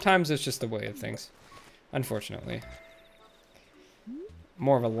 sometimes it's just the way of things, unfortunately.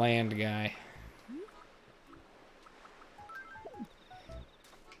 More of a land guy.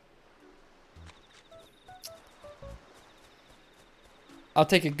 I'll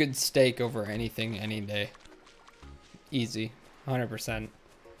take a good steak over anything any day. Easy. 100%.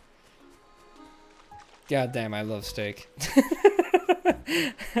 God damn, I love steak.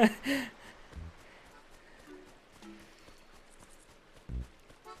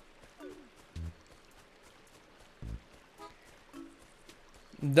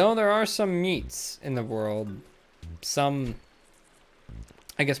 Though there are some meats in the world, some,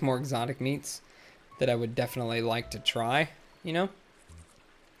 I guess, more exotic meats that I would definitely like to try, you know?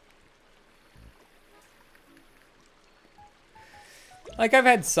 Like, I've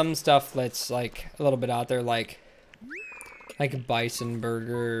had some stuff that's, like, a little bit out there, like bison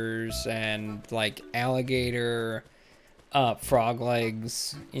burgers and, like, alligator, frog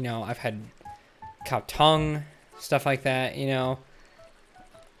legs, you know? I've had cow tongue, stuff like that, you know?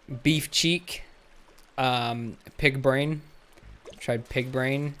 Beef cheek, pig brain. Tried pig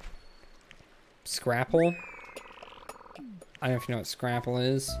brain. Scrapple. I don't know if you know what scrapple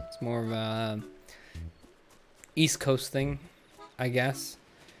is. It's more of a East Coast thing, I guess.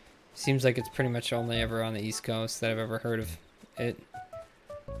 Seems like it's pretty much only ever on the East Coast that I've ever heard of it.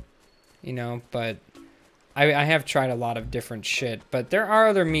 You know, but I have tried a lot of different shit. But there are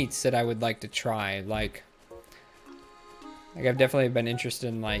other meats that I would like to try, like I've definitely been interested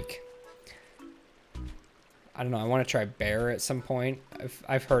in, like, I don't know, I want to try bear at some point.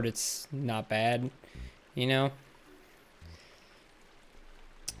 I've heard it's not bad, you know?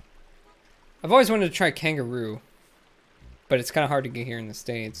 I've always wanted to try kangaroo, but it's kind of hard to get here in the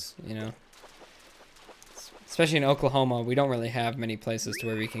States, you know? Especially in Oklahoma, we don't really have many places to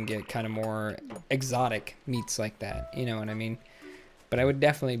where we can get kind of more exotic meats like that, you know what I mean? But I would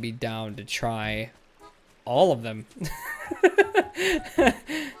definitely be down to try all of them.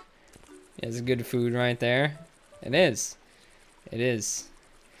 It's good food right there. It is. It is.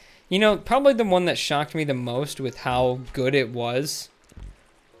 You know, probably the one that shocked me the most with how good it was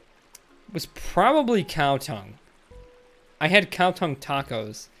probably cow tongue. I had cow tongue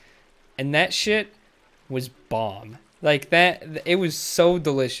tacos, and that shit was bomb. Like, that, it was so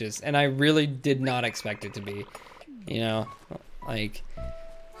delicious, and I really did not expect it to be. You know, like,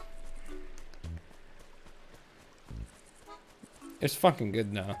 it's fucking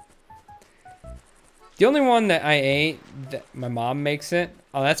good though. The only one that I ate, that my mom makes it,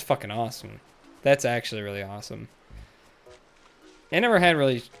 oh, that's fucking awesome. That's actually really awesome. I never had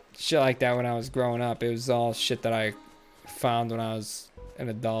really shit like that when I was growing up. It was all shit that I found when I was an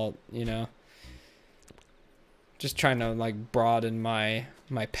adult, you know. Just trying to, like, broaden my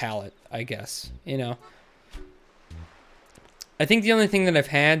palate, I guess, you know. I think the only thing that I've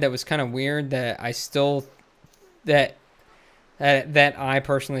had that was kind of weird that I still, that I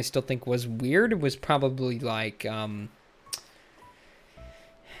personally still think was weird was probably like a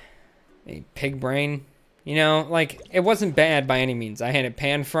pig brain, you know, like it wasn't bad by any means. I had it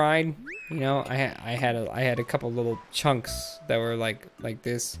pan fried, you know. I had a couple little chunks that were like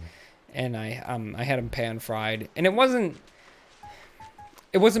this, and I had them pan fried, and it wasn't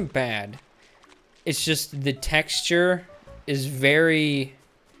bad. It's just the texture is very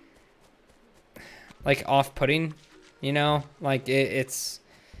like off-putting. You know, like it's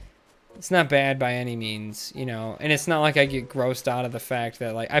not bad by any means, you know, and it's not like I get grossed out of the fact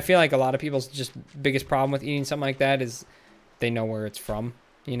that, like, I feel like a lot of people's just biggest problem with eating something like that is they know where it's from,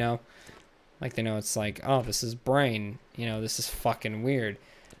 you know, like they know it's like, oh, this is brain, you know, this is fucking weird.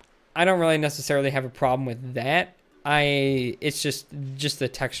 I don't really necessarily have a problem with that. It's just the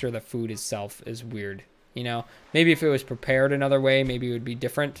texture of the food itself is weird, you know. Maybe if it was prepared another way, maybe it would be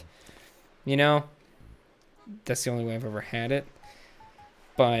different, you know. that's the only way I've ever had it.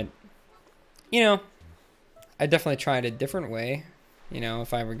 But, you know, I definitely try it a different way, you know,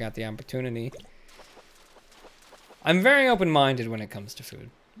 if I ever got the opportunity. I'm very open-minded when it comes to food.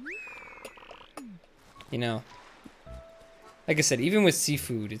 You know, like I said, even with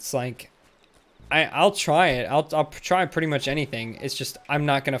seafood, it's like, I'll try it. I'll try pretty much anything. It's just, I'm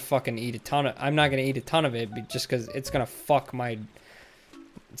not gonna fucking eat a ton of, I'm not gonna eat a ton of it just because it's gonna fuck my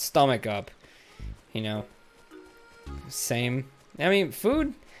stomach up, you know. Same. I mean,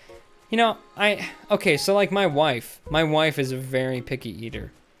 food, you know, okay, so like my wife is a very picky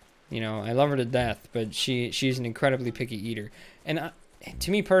eater. You know, I love her to death, but she's an incredibly picky eater. And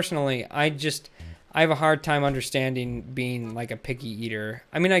to me personally, I have a hard time understanding being like a picky eater.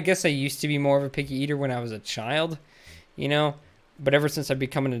 I mean, I guess I used to be more of a picky eater when I was a child, you know, but ever since I've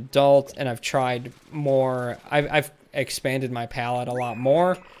become an adult and I've tried more, I've expanded my palate a lot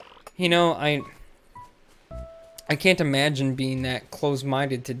more, you know, I can't imagine being that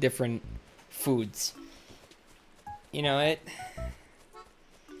close-minded to different foods. You know, I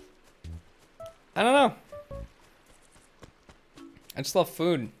don't know. I just love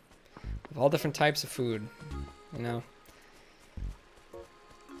food. All different types of food, you know.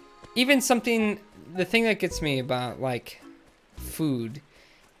 Even the thing that gets me about, like, food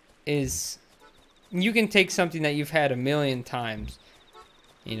is you can take something that you've had a million times,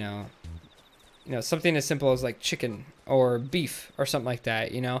 you know, something as simple as, like, chicken or beef or something like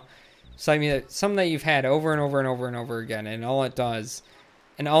that, you know. So, I mean, something that you've had over and over and over and over again, and all it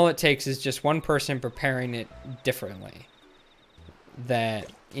takes is just one person preparing it differently. That,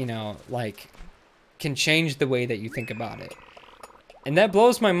 you know, like, can change the way that you think about it. And that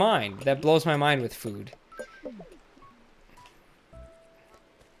blows my mind. That blows my mind with food.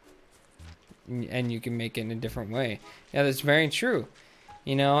 And you can make it in a different way. Yeah, that's very true.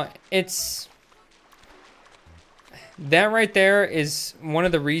 You know, it's... That right there is one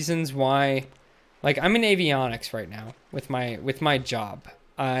of the reasons why... Like, I'm in avionics right now with my job.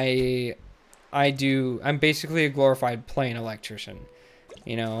 I'm basically a glorified plane electrician.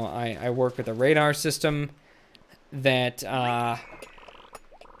 You know, I work with a radar system that,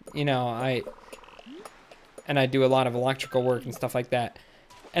 you know, I do a lot of electrical work and stuff like that.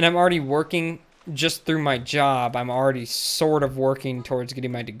 And I'm already working, just through my job, I'm already sort of working towards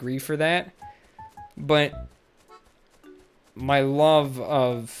getting my degree for that. But my love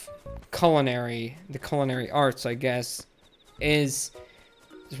of the culinary arts, I guess, is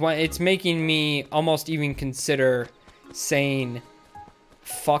why it's making me almost even consider saying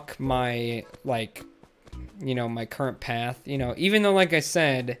fuck my, like, you know, my current path, you know, even though, like I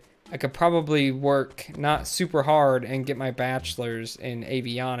said, I could probably work not super hard and get my bachelor's in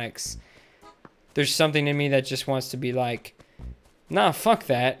avionics. There's something in me that just wants to be like, nah, fuck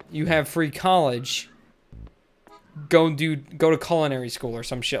that. You have free college. Go to culinary school or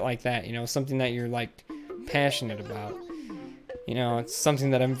some shit like that, you know, something that you're, like, passionate about. You know, it's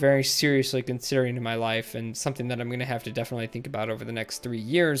something that I'm very seriously considering in my life, and something that I'm going to have to definitely think about over the next 3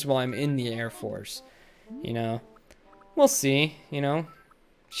 years while I'm in the Air Force. You know, we'll see, you know.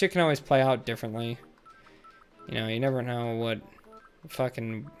 Shit can always play out differently. You know, you never know what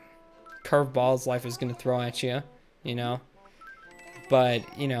fucking curveballs life is going to throw at you, you know.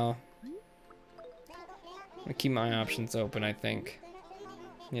 But, you know, I keep my options open, I think.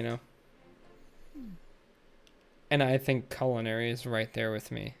 You know. And I think culinary is right there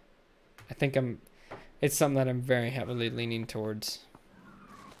with me. I think it's something that I'm very heavily leaning towards.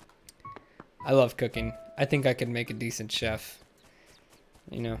 I love cooking. I think I could make a decent chef.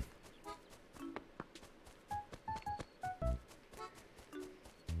 You know.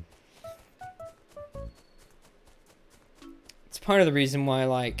 It's part of the reason why,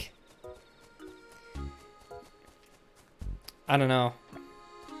 like, I don't know.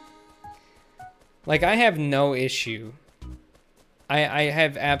 Like, I have no issue. I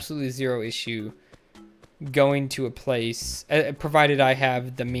have absolutely zero issue going to a place, provided I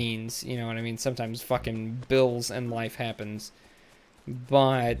have the means, you know what I mean? Sometimes fucking bills and life happens.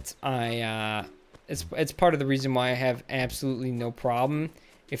 But it's part of the reason why I have absolutely no problem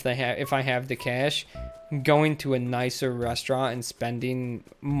if I have the cash going to a nicer restaurant and spending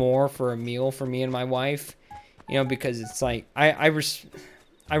more for a meal for me and my wife, you know, because it's like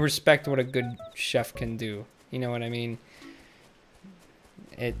I respect what a good chef can do. You know what I mean?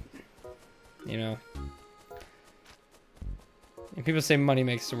 You know. And people say money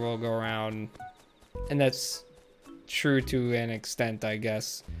makes the world go around, and that's true to an extent, I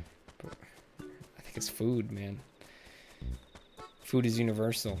guess. But I think it's food, man. Food is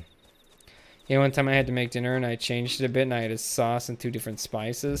universal. You know, one time I had to make dinner and I changed it a bit and I had a sauce and 2 different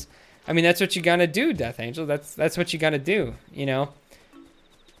spices. I mean, that's what you gotta do, Death Angel. That's what you gotta do, you know?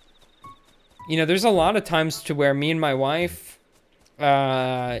 You know, there's a lot of times to where me and my wife,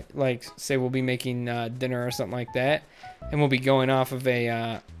 like, say we'll be making dinner or something like that, and we'll be going off of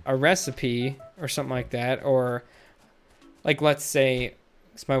a recipe or something like that, or, like, let's say,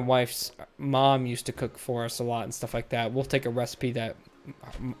 'cause my wife's mom used to cook for us a lot and stuff like that. We'll take a recipe that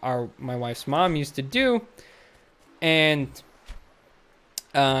my wife's mom used to do, and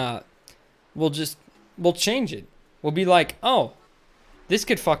we'll change it. We'll be like, oh, this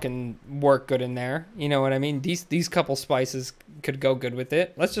could fucking work good in there. You know what I mean? These couple spices could go good with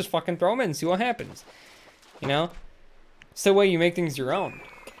it. Let's just fucking throw them in and see what happens. You know? It's the way you make things your own.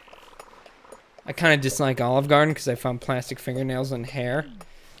 I kind of dislike Olive Garden because I found plastic fingernails and hair.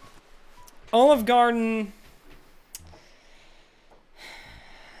 Olive Garden,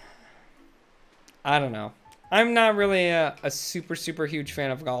 I don't know. I'm not really a super, super huge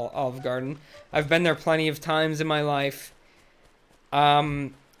fan of Olive Garden. I've been there plenty of times in my life.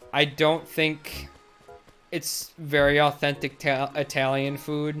 I don't think it's very authentic Italian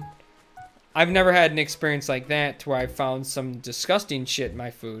food. I've never had an experience like that to where I found some disgusting shit in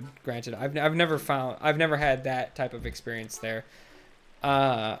my food. Granted, I've never had that type of experience there.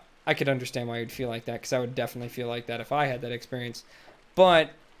 I could understand why you'd feel like that, because I would definitely feel like that if I had that experience.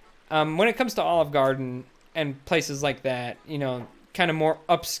 But when it comes to Olive Garden and places like that, you know, kind of more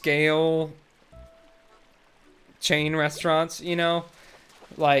upscale chain restaurants, you know,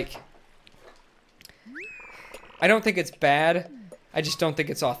 like, I don't think it's bad. I just don't think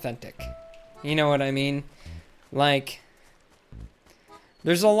it's authentic. You know what I mean? Like,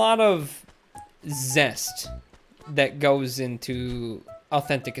 there's a lot of zest that goes into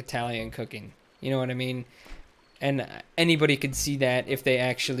authentic Italian cooking. You know what I mean? And anybody could see that if they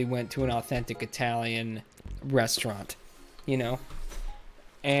actually went to an authentic Italian restaurant, you know?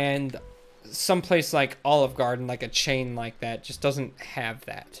 And someplace like Olive Garden, like a chain like that, just doesn't have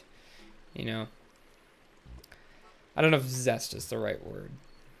that, you know? I don't know if zest is the right word,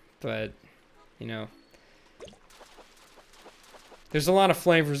 but, you know, there's a lot of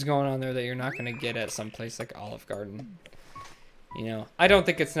flavors going on there that you're not going to get at some place like Olive Garden. You know, I don't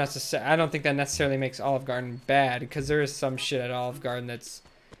think it's necessary. I don't think that necessarily makes Olive Garden bad, because there is some shit at Olive Garden that's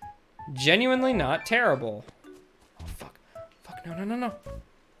genuinely not terrible. Oh, fuck. Fuck, no, no, no, no.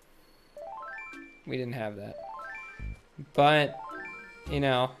 We didn't have that. But, you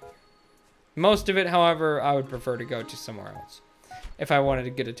know, most of it, however, I would prefer to go to somewhere else if I wanted a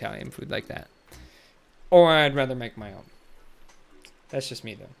good Italian food like that. Or I'd rather make my own. That's just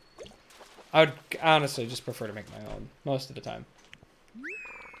me, though. I would honestly just prefer to make my own most of the time.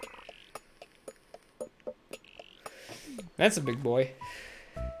 That's a big boy.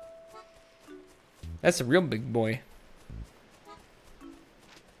 That's a real big boy.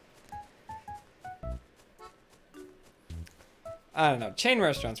 I don't know. Chain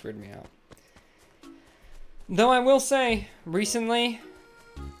restaurants weird me out. Though I will say, recently,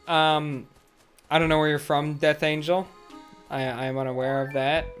 I don't know where you're from, Death Angel. I am unaware of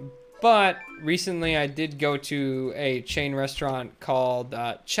that. But recently I did go to a chain restaurant called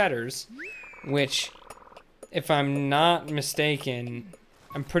Cheddar's, which, if I'm not mistaken,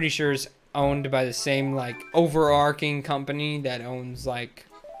 I'm pretty sure is owned by the same, like, overarching company that owns, like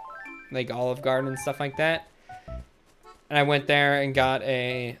Olive Garden and stuff like that. And I went there and got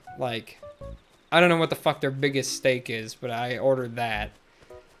a, like, I don't know what the fuck their biggest steak is, but I ordered that.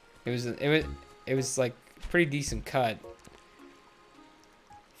 It was like pretty decent cut.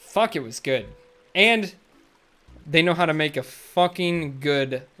 Fuck, it was good. And they know how to make a fucking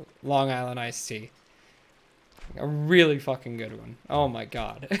good Long Island iced tea. A really fucking good one. Oh my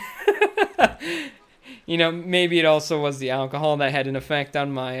god. You know, maybe it also was the alcohol that had an effect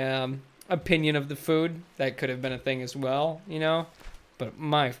on my opinion of the food. That could have been a thing as well, you know? But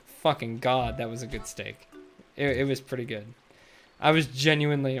my fucking god, that was a good steak. It was pretty good. I was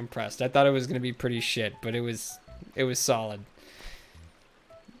genuinely impressed. I thought it was going to be pretty shit, but it was solid.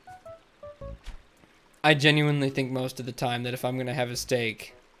 I genuinely think most of the time that if I'm going to have a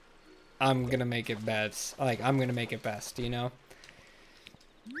steak, I'm going to make it best. Like, I'm going to make it best, you know?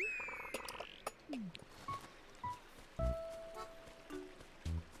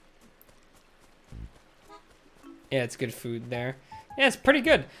 Yeah, it's good food there. Yeah, it's pretty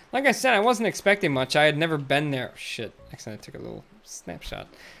good. Like I said, I wasn't expecting much. I had never been there. Shit, actually I took a little snapshot.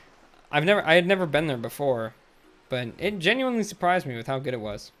 I had never been there before, but it genuinely surprised me with how good it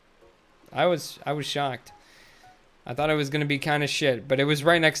was. I was shocked. I thought it was gonna be kind of shit, but it was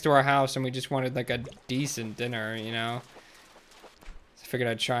right next to our house, and we just wanted like a decent dinner, you know. So I figured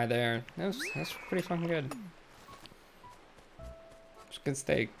I'd try there. That's pretty fucking good. It's a good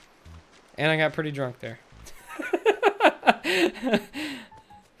steak. And I got pretty drunk there.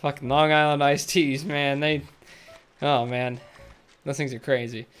 Fucking Long Island iced teas, man. Oh, man. Those things are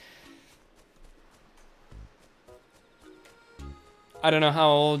crazy. I don't know how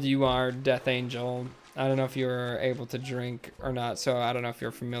old you are, Death Angel. I don't know if you're able to drink or not, so I don't know if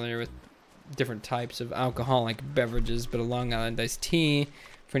you're familiar with different types of alcoholic beverages, but a Long Island iced tea,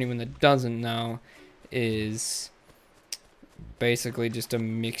 for anyone that doesn't know, is basically just a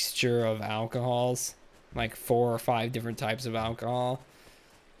mixture of alcohols, like 4 or 5 different types of alcohol,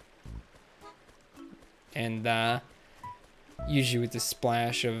 and usually with a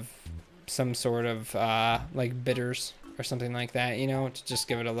splash of some sort of like bitters or something like that, you know, to just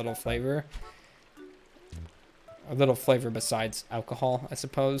give it a little flavor. A little flavor besides alcohol, I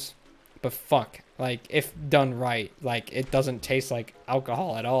suppose. But fuck, like, if done right, like, it doesn't taste like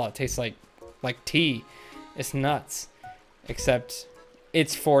alcohol at all. It tastes like tea. It's nuts. Except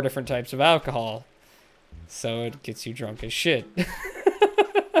it's 4 different types of alcohol. So it gets you drunk as shit.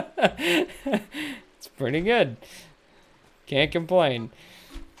 It's pretty good. Can't complain.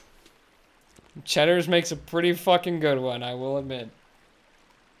 Cheddar's makes a pretty fucking good one, I will admit.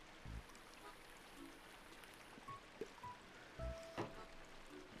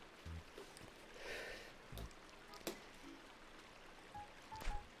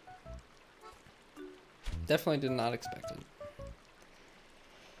 Definitely did not expect it.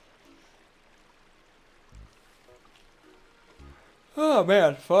 Oh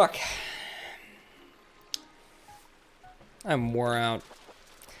man, fuck. I'm wore out.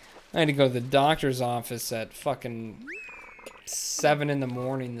 I had to go to the doctor's office at fucking 7 in the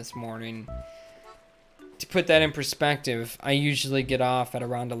morning this morning. To put that in perspective, I usually get off at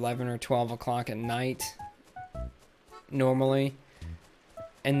around 11 or 12 o'clock at night. Normally.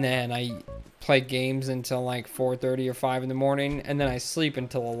 And then I play games until like 4:30 or 5 in the morning. And then I sleep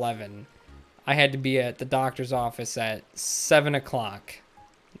until 11. I had to be at the doctor's office at 7 o'clock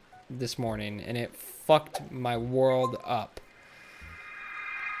this morning. And it fucked my world up.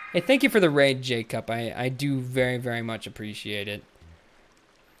 Hey, thank you for the raid, Jacob. I do very, very much appreciate it.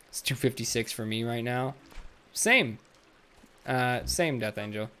 It's 256 for me right now. Same. Same, Death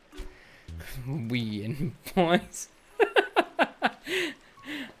Angel. We and boys.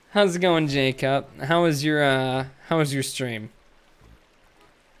 How's it going, Jacob? How was your stream?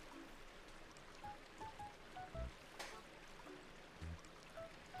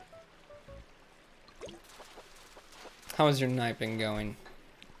 How has your night been going?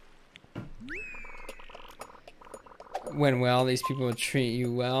 Went well. These people will treat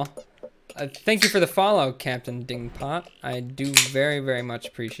you well. Thank you for the follow, Captain Dingpot. I do very, very much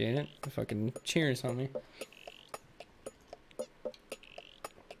appreciate it. Fucking cheers, homie.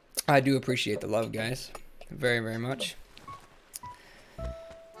 I do appreciate the love, guys. Very, very much.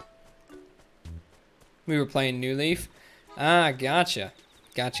 We were playing New Leaf. Ah, gotcha.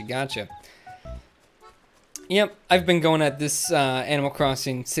 Gotcha. Yep, I've been going at this Animal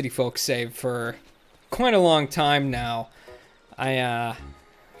Crossing City Folk save for quite a long time now.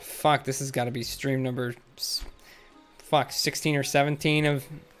 Fuck, this has got to be stream number 16 or 17 of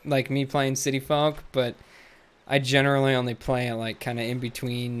like me playing City Folk, but I generally only play it like kind of in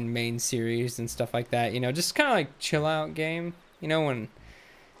between main series and stuff like that, you know, just kind of like chill out game, you know, when,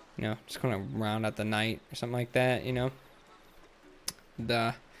 you know, just kind of round out the night or something like that, you know.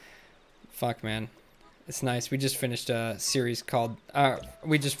 Fuck, man. It's nice. We just finished a series called,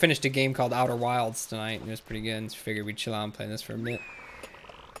 we just finished a game called Outer Wilds tonight, and it was pretty good, and just figured we'd chill out and play this for a bit.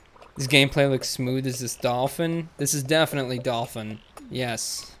 This gameplay looks smooth. Is this Dolphin? This is definitely Dolphin.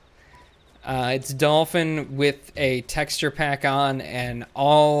 Yes. It's Dolphin with a texture pack on and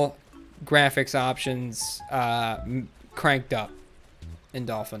all graphics options cranked up in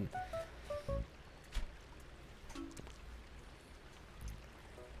Dolphin.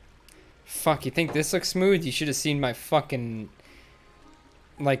 Fuck, you think this looks smooth? You should have seen my fucking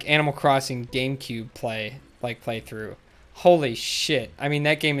like Animal Crossing GameCube playthrough. Holy shit. I mean,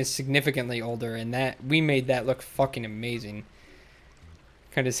 that game is significantly older, and that we made that look fucking amazing.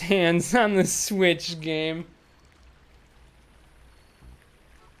 Got his hands on the Switch game.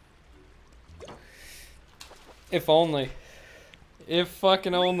 If only. If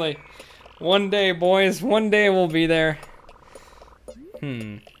fucking only. One day, boys. One day we'll be there.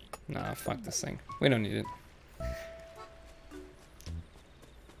 Nah, fuck this thing. We don't need it.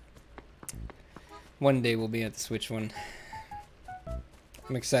 One day we'll be at the Switch one.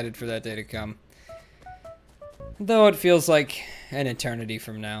 I'm excited for that day to come. Though it feels like an eternity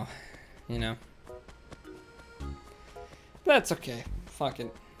from now, you know. That's okay. Fuck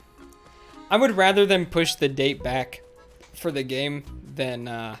it. I would rather them push the date back for the game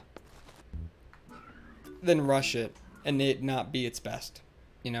than than rush it and it not be its best,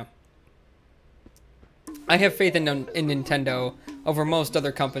 you know? I have faith in Nintendo over most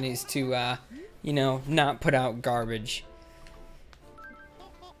other companies to, you know, not put out garbage.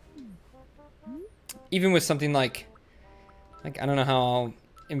 Even with something like I don't know how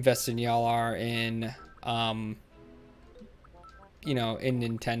invested y'all are in, you know, in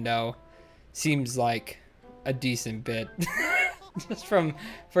Nintendo. Seems like a decent bit, just from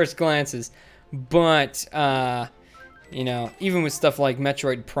first glances. But, you know, even with stuff like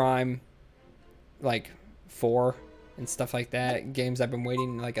Metroid Prime, like 4 and stuff like that, games I've been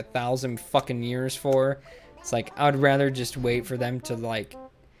waiting like 1,000 fucking years for. It's like, I'd rather just wait for them to, like,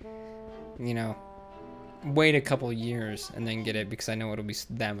 you know, wait a couple years and then get it, because I know it'll be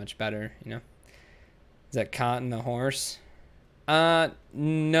that much better, you know? Is that Cotton the horse? No,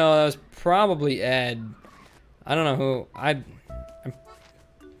 that was probably Ed. I don't know who. I'm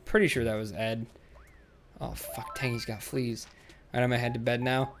pretty sure that was Ed. Oh fuck, Tangy's got fleas. Alright, I'm gonna head to bed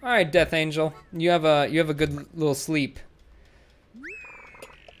now. Alright, Death Angel. You have a good little sleep.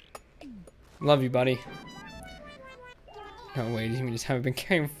 Love you, buddy. No way, you just haven't been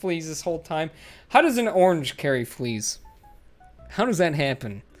carrying fleas this whole time. How does an orange carry fleas? How does that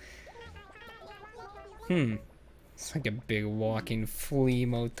happen? It's like a big walking flea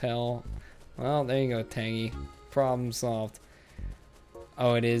motel. Well, there you go, Tangy. Problem solved.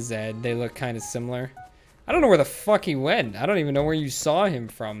 Oh, it is Ed. They look kind of similar. I don't know where the fuck he went. I don't even know where you saw him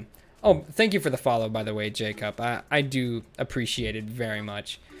from. Oh, thank you for the follow, by the way, Jacob. I do appreciate it very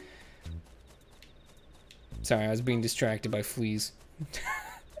much. Sorry, I was being distracted by fleas.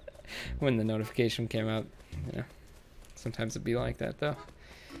 When the notification came out. Yeah. Sometimes it'd be like that, though.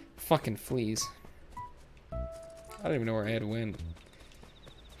 Fucking fleas. I don't even know where Ed went.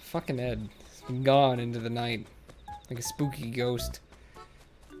 Fucking Ed. He's been gone into the night. Like a spooky ghost.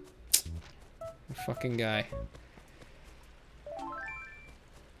 Fucking guy.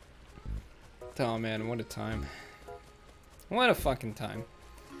 Oh man, what a time. What a fucking time.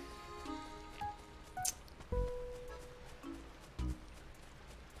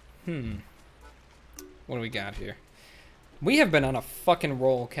 What do we got here? We have been on a fucking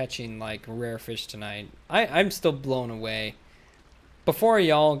roll catching like rare fish tonight. I'm still blown away. Before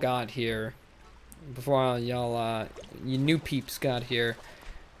y'all got here, before y'all you new peeps got here,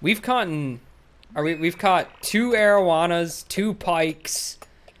 we've caught 2 arowanas, 2 pikes,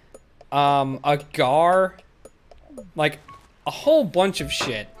 a gar, like a whole bunch of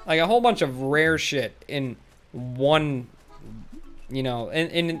shit, like a whole bunch of rare shit in one, you know,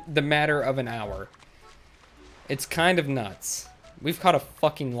 in the matter of an hour. It's kind of nuts. We've caught a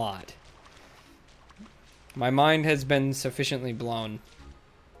fucking lot. My mind has been sufficiently blown.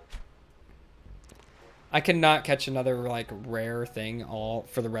 I could not catch another, like, rare thing all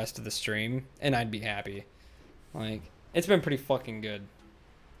for the rest of the stream, and I'd be happy. Like, it's been pretty fucking good.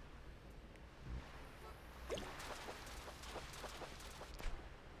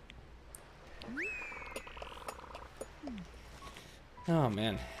 Oh,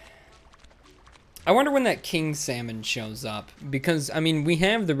 man. I wonder when that king salmon shows up, because, I mean, we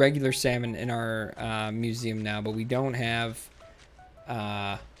have the regular salmon in our museum now, but we don't have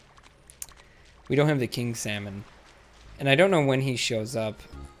the king salmon, and I don't know when he shows up.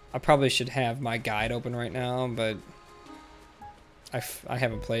 I probably should have my guide open right now, but I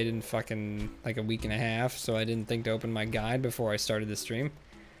haven't played in fucking like a week and a half, so I didn't think to open my guide before I started the stream.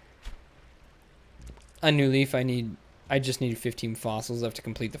 A new leaf, I just need 15 fossils left to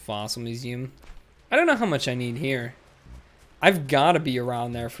complete the fossil museum. I don't know how much I need here. I've got to be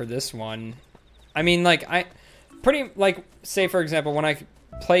around there for this one. I mean, like, say, for example, when I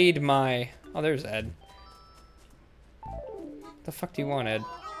played my... Oh, there's Ed. The fuck do you want, Ed?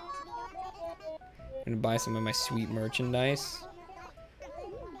 I'm gonna buy some of my sweet merchandise.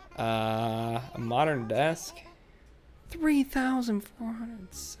 A modern desk. 3,400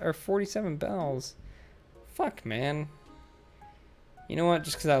 or 47 bells. Fuck, man. You know what?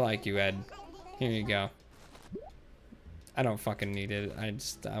 Just because I like you, Ed. Here you go. I don't fucking need it. I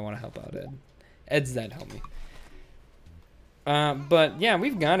want to help out Ed. Ed's that homie. But yeah,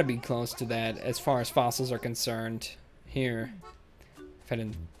 we've got to be close to that as far as fossils are concerned. Here,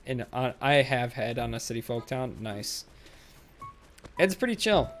 I have had on a city folk town. Nice. Ed's pretty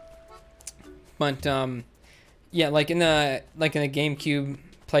chill. But yeah, like in the GameCube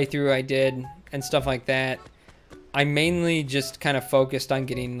playthrough I did and stuff like that, I mainly just kind of focused on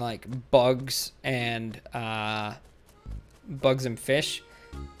getting like bugs and fish,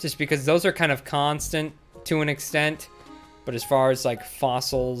 just because those are kind of constant to an extent. But as far as like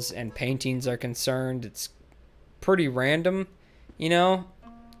fossils and paintings are concerned, it's pretty random, you know.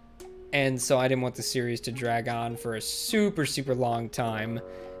 And so I didn't want the series to drag on for a super, super long time.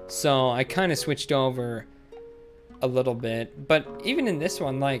 So I kind of switched over a little bit. But even in this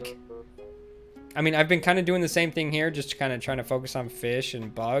one, like, I mean, I've been kind of doing the same thing here, just kind of trying to focus on fish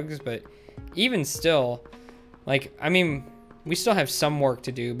and bugs. But even still, like, I mean, we still have some work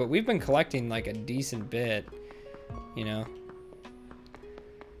to do, but we've been collecting like a decent bit, you know.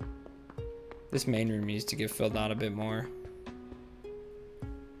 This main room needs to get filled out a bit more.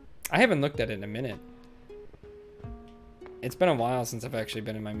 I haven't looked at it in a minute. It's been a while since I've actually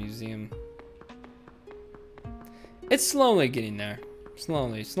been in my museum. It's slowly getting there.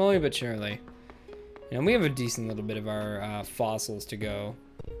 Slowly but surely. And we have a decent little bit of our fossils to go.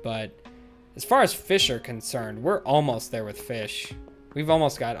 But as far as fish are concerned, we're almost there with fish. We've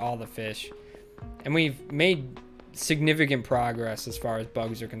almost got all the fish. And we've made significant progress as far as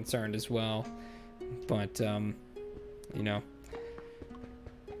bugs are concerned as well. But, you know,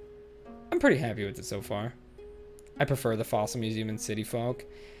 I'm pretty happy with it so far. I prefer the Fossil Museum and City Folk.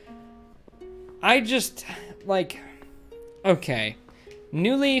 I just, like, okay,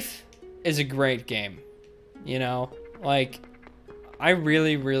 New Leaf is a great game, you know? Like, I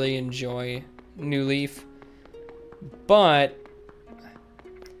really, really enjoy New Leaf, but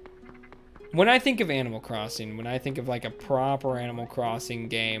when I think of Animal Crossing, when I think of, like, a proper Animal Crossing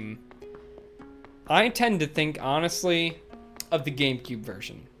game, I tend to think, honestly, of the GameCube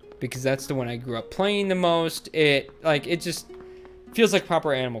version. Because that's the one I grew up playing the most. It just feels like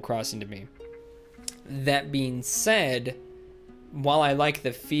proper Animal Crossing to me. That being said, while I like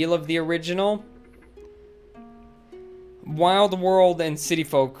the feel of the original, Wild World and City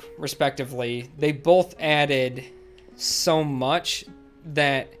Folk, respectively, they both added so much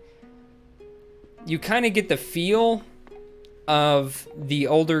that you kind of get the feel of the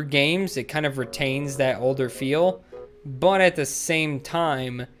older games. It kind of retains that older feel, but at the same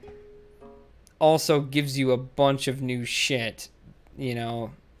time also gives you a bunch of new shit, you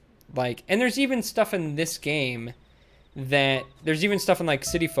know, like, and there's even stuff in this game that, there's even stuff in, like,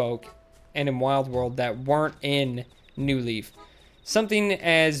 City Folk and in Wild World that weren't in New Leaf. Something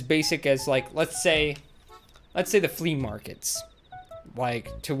as basic as, like, let's say the flea markets,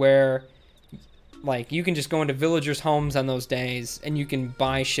 like, to where, like, you can just go into villagers' homes on those days and you can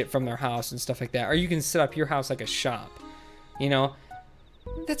buy shit from their house and stuff like that, or you can set up your house like a shop, you know.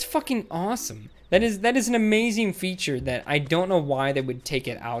 That's fucking awesome. That is an amazing feature that I don't know why they would take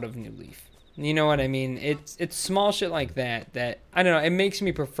it out of New Leaf. You know what I mean? It's small shit like that that, I don't know, it makes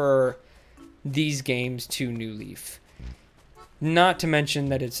me prefer these games to New Leaf. Not to mention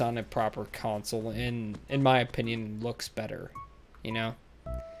that it's on a proper console and, in my opinion, looks better, you know?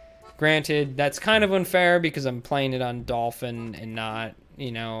 Granted, that's kind of unfair because I'm playing it on Dolphin and not,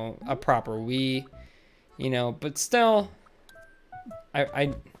 you know, a proper Wii, you know, but still,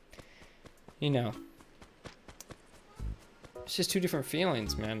 I you know, it's just two different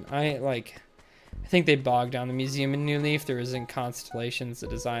feelings, man. I think they bogged down the museum in New Leaf. There isn't Constellations, the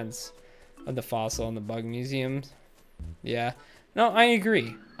designs of the fossil and the bug museums. Yeah. No, I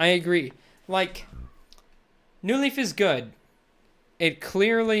agree. Like, New Leaf is good. It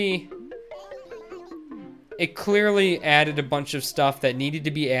clearly added a bunch of stuff that needed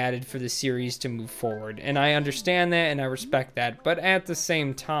to be added for the series to move forward. And I understand that and I respect that. But at the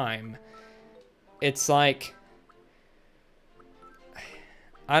same time, it's like,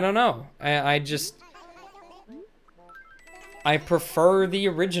 I don't know. I prefer the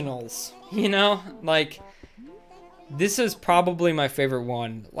originals, you know? Like, this is probably my favorite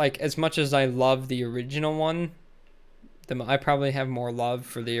one. Like, as much as I love the original one, I probably have more love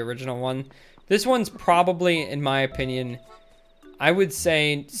for the original one. This one's probably, in my opinion, I would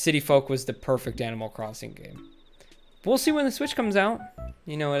say City Folk was the perfect Animal Crossing game. We'll see when the Switch comes out.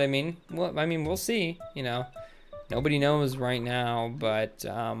 You know what I mean? Well, I mean, we'll see, you know. Nobody knows right now, but,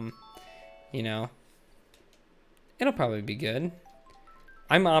 you know, it'll probably be good.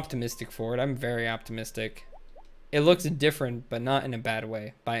 I'm optimistic for it. I'm very optimistic. It looks different, but not in a bad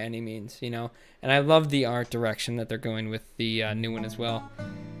way by any means, you know. And I love the art direction that they're going with the new one as well.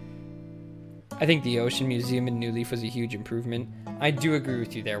 I think the Ocean Museum in New Leaf was a huge improvement. I do agree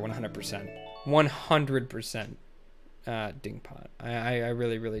with you there, 100%. 100%, Dingpot. I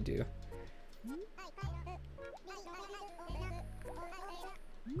really, really do.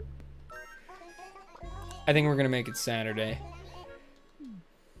 I think we're going to make it Saturday.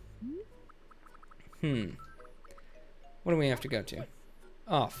 What do we have to go to?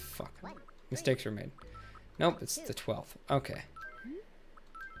 Oh, fuck. Mistakes were made. Nope, it's the 12th. Okay.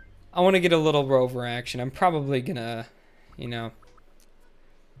 I want to get a little rover action. I'm probably gonna, you know,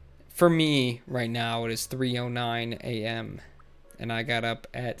 for me right now it is 3:09 a.m. and I got up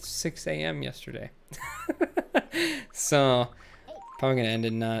at 6 a.m. yesterday. So probably gonna end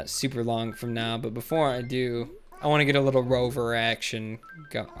in super long from now, but before I do, I want to get a little rover action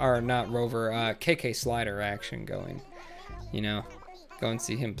or not rover, KK slider action going. You know, go and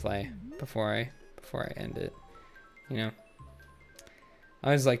see him play before I end it. You know, I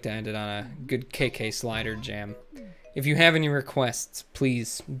always like to end it on a good KK slider jam. If you have any requests,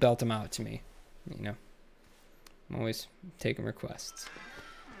 please belt them out to me. You know, I'm always taking requests.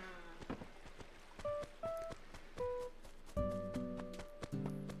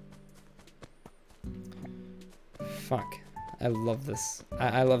 Fuck. I love this.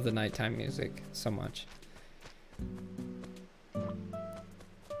 I love the nighttime music so much.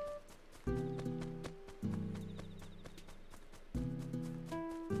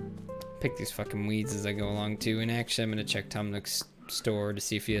 Pick these fucking weeds as I go along too. And actually, I'm gonna check Tom Nook's store to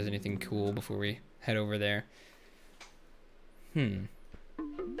see if he has anything cool before we head over there. I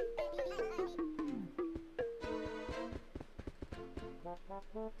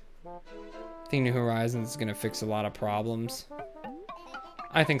think New Horizons is gonna fix a lot of problems.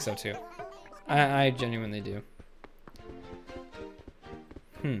 I think so too. I genuinely do.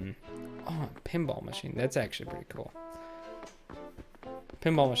 Oh, pinball machine. That's actually pretty cool.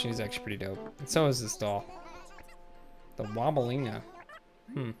 Pinball machine is actually pretty dope. And so is this doll. The Wobblina.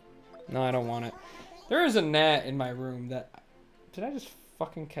 No, I don't want it. There is a gnat in my room that... Did I just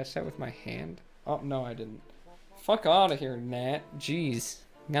fucking catch that with my hand? Oh, no, I didn't. Fuck out of here, gnat. Jeez.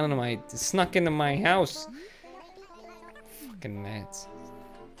 Snuck into my house. Fucking gnats.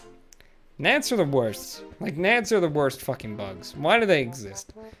 Gnats are the worst. Like, gnats are the worst fucking bugs. Why do they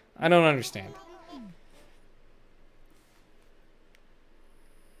exist? I don't understand.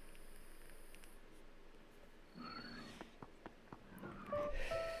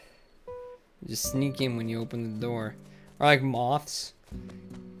 Just sneak in when you open the door. Or like moths.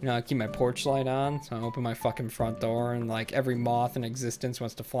 You know, I keep my porch light on, so I open my fucking front door, and like every moth in existence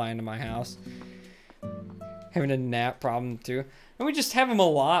wants to fly into my house. Having a gnat problem too. And we just have them a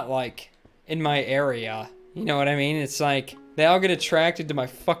lot, like, in my area. You know what I mean? It's like, they all get attracted to my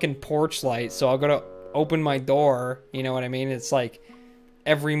fucking porch light, so I'll go to open my door. You know what I mean? It's like,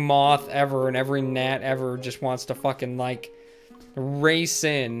 every moth ever and every gnat ever just wants to fucking, like, race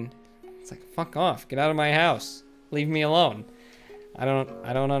in. It's like, fuck off. Get out of my house. Leave me alone. I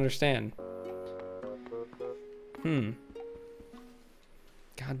don't understand.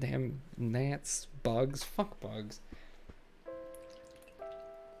 Goddamn gnats, bugs, fuck bugs.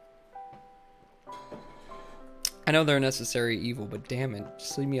 I know they're a necessary evil, but damn it,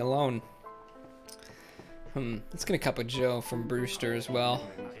 just leave me alone. Let's get a cup of Joe from Brewster as well.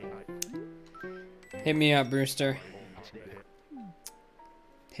 Hit me up, Brewster.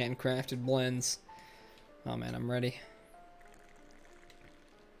 Handcrafted blends. Oh man, I'm ready.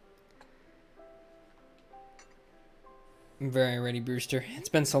 I'm very ready, Brewster. It's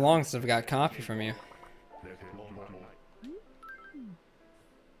been so long since I've got coffee from you.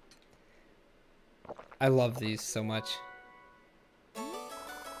 I love these so much.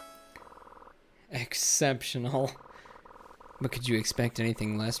 Exceptional. But could you expect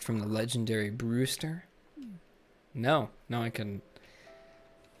anything less from the legendary Brewster? No, I couldn't.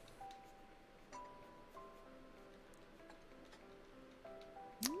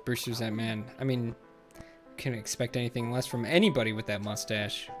 Brewster's that man. I mean, can't expect anything less from anybody with that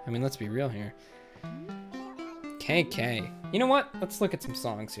mustache. I mean, let's be real here. KK. You know what? Let's look at some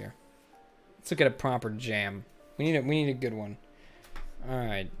songs here. Let's look at a proper jam. We need a good one. All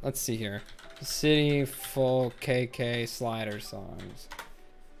right, let's see here. City full KK slider songs.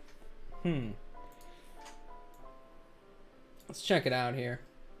 Let's check it out here.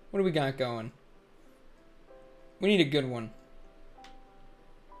 What do we got going? We need a good one.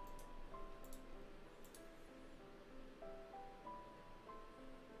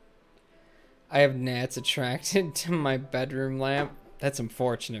 I have gnats attracted to my bedroom lamp. That's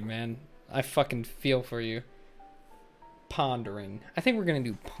unfortunate, man. I fucking feel for you. Pondering. I think we're gonna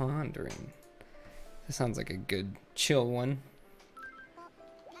do pondering. That sounds like a good chill one.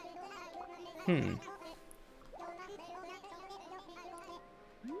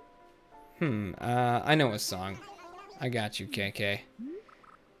 I know a song. I got you, KK.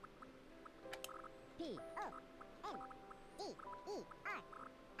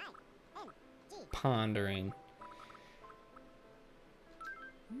 Pondering.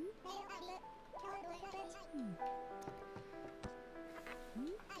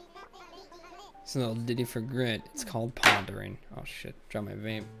 It's a little ditty for Gritt. It's called Pondering. Oh shit, drop my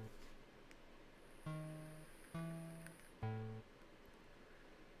vape.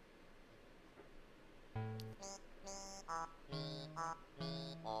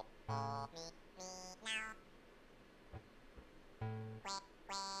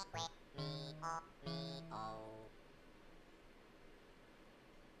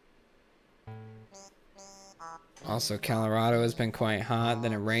 Also, Colorado has been quite hot,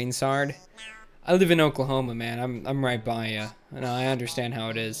 then it rains hard. I live in Oklahoma, man. I'm right by you. And I understand how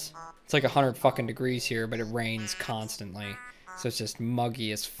it is. It's like 100 fucking degrees here, but it rains constantly. So it's just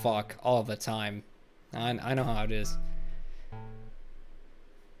muggy as fuck all the time. I know how it is.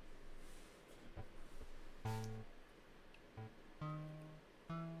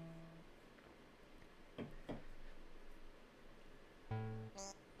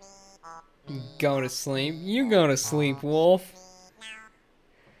 Go to sleep. You go to sleep, Wolf.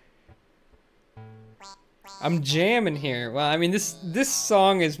 I'm jamming here. Well, I mean, this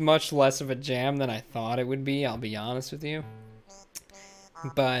song is much less of a jam than I thought it would be, I'll be honest with you.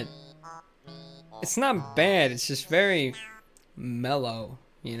 But it's not bad. It's just very mellow,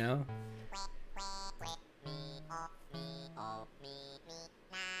 you know?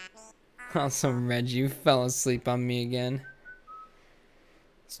 Also, Reg, you fell asleep on me again.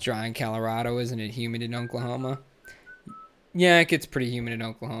 It's dry in Colorado, isn't it? Humid in Oklahoma? Yeah, it gets pretty humid in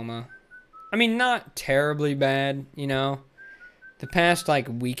Oklahoma. I mean, not terribly bad, you know. The past, like,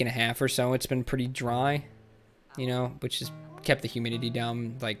 week and a half or so, it's been pretty dry, you know, which has kept the humidity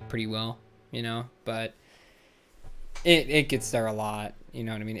down, like, pretty well, you know. But it gets there a lot, you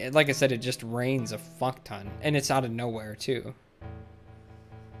know what I mean? Like I said, it just rains a fuck ton, and it's out of nowhere, too.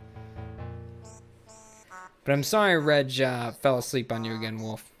 But I'm sorry Reg fell asleep on you again,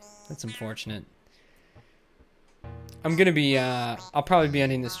 Wolf. That's unfortunate. I'm gonna be, I'll probably be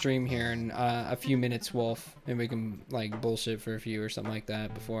ending the stream here in a few minutes, Wolf. Maybe we can, like, bullshit for a few or something like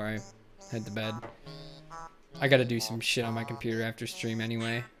that before I head to bed. I gotta do some shit on my computer after stream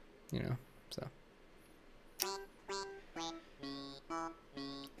anyway, you know, so.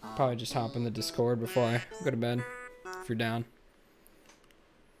 Probably just hop in the Discord before I go to bed, if you're down.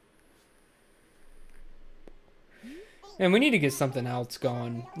 And we need to get something else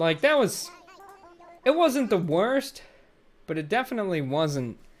going. Like, that was... It wasn't the worst, but it definitely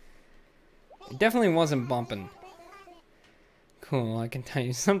wasn't... It definitely wasn't bumping. Cool, I can tell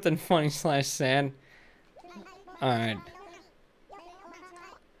you something funny / sad. Alright.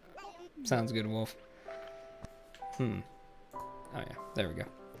 Sounds good, Wolf. Oh yeah, there we go.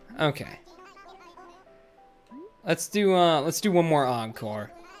 Okay. Let's do one more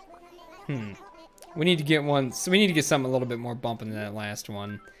encore. We need to get one, so we need to get something a little bit more bumping than that last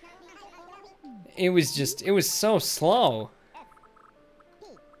one. It was so slow.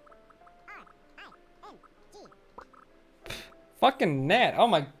 Fucking gnat. Oh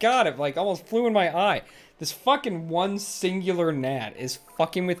my god, it like almost flew in my eye. This fucking one singular gnat is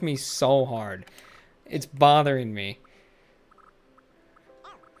fucking with me so hard. It's bothering me.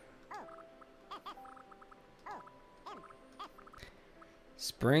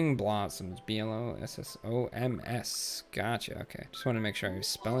 Spring Blossoms, B-L-O-S-S-O-M-S. Gotcha, okay. Just want to make sure I was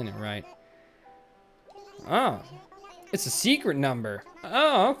spelling it right. Oh, it's a secret number.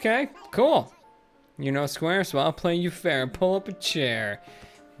 Oh, okay, cool. You know square, so I'll play you fair. Pull up a chair.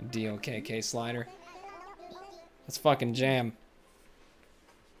 Deal, KK Slider. Let's fucking jam.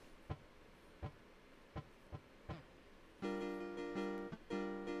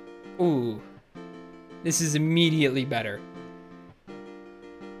 Ooh. This is immediately better.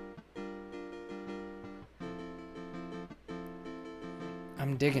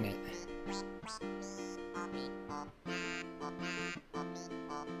 I'm digging it.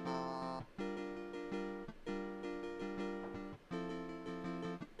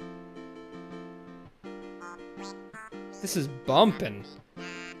 This is bumping.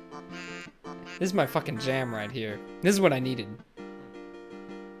 This is my fucking jam right here. This is what I needed.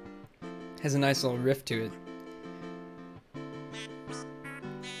 Has a nice little riff to it.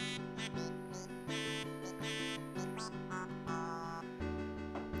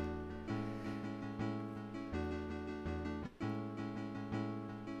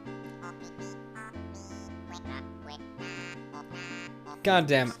 God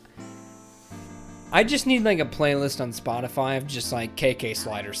damn. I just need like a playlist on Spotify of just like KK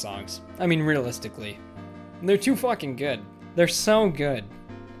Slider songs. I mean, realistically. They're too fucking good. They're so good.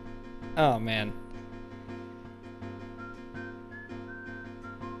 Oh, man.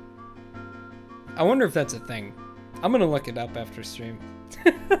 I wonder if that's a thing. I'm gonna look it up after stream.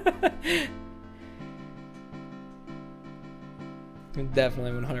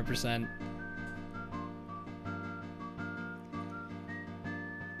 Definitely 100%.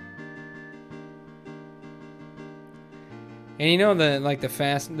 And you know,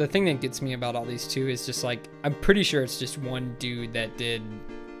 the thing that gets me about all these too is just like, I'm pretty sure it's just one dude that did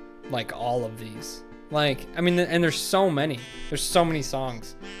like all of these. Like, I mean, and there's so many. There's so many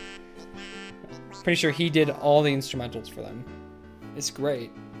songs. Pretty sure he did all the instrumentals for them. It's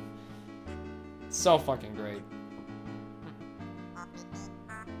great. It's so fucking great.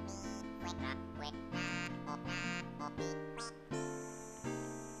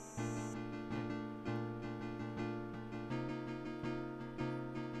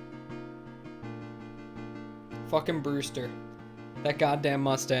 Fucking Brewster. That goddamn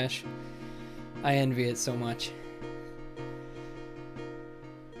mustache. I envy it so much.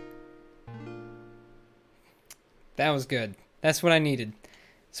 That was good. That's what I needed.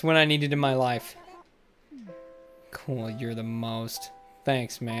 It's what I needed in my life. Cool, you're the most.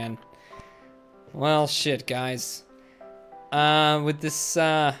 Thanks, man. Well, shit, guys. With this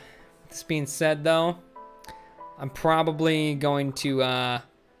being said, though, I'm probably going to,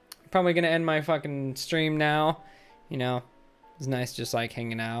 end my fucking stream now. You know, it's nice just, like,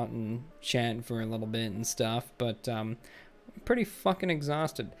 hanging out and chatting for a little bit and stuff, but, I'm pretty fucking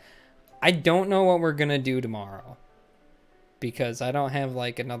exhausted. I don't know what we're gonna do tomorrow, because I don't have,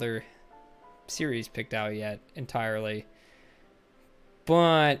 like, another series picked out yet entirely.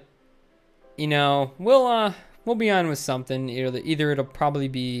 But, you know, we'll be on with something. Either it'll probably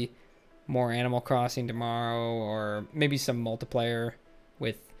be more Animal Crossing tomorrow, or maybe some multiplayer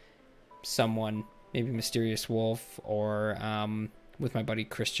with someone, maybe Mysterious Wolf, or with my buddy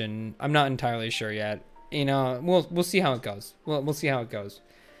Christian. I'm not entirely sure yet. You know, we'll see how it goes. We'll see how it goes.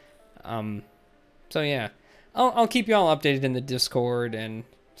 So yeah, I'll keep you all updated in the Discord and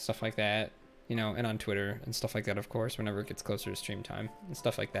stuff like that. You know, and on Twitter and stuff like that, of course, whenever it gets closer to stream time and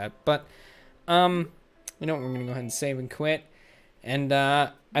stuff like that. But, you know, we're gonna go ahead and save and quit. And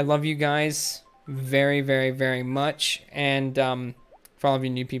I love you guys very, very, very much. And for all of you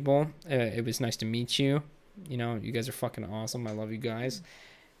new people, it was nice to meet you. You know, you guys are fucking awesome. I love you guys.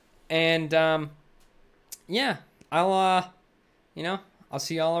 And yeah, you know, I'll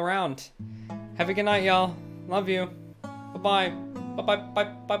see y'all around. Have a good night, y'all. Love you. Bye-bye. Bye-bye. Bye-bye.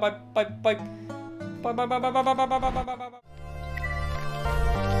 Bye-bye. Bye-bye. Bye-bye. Bye-bye. Bye-bye. Bye-bye. Bye-bye.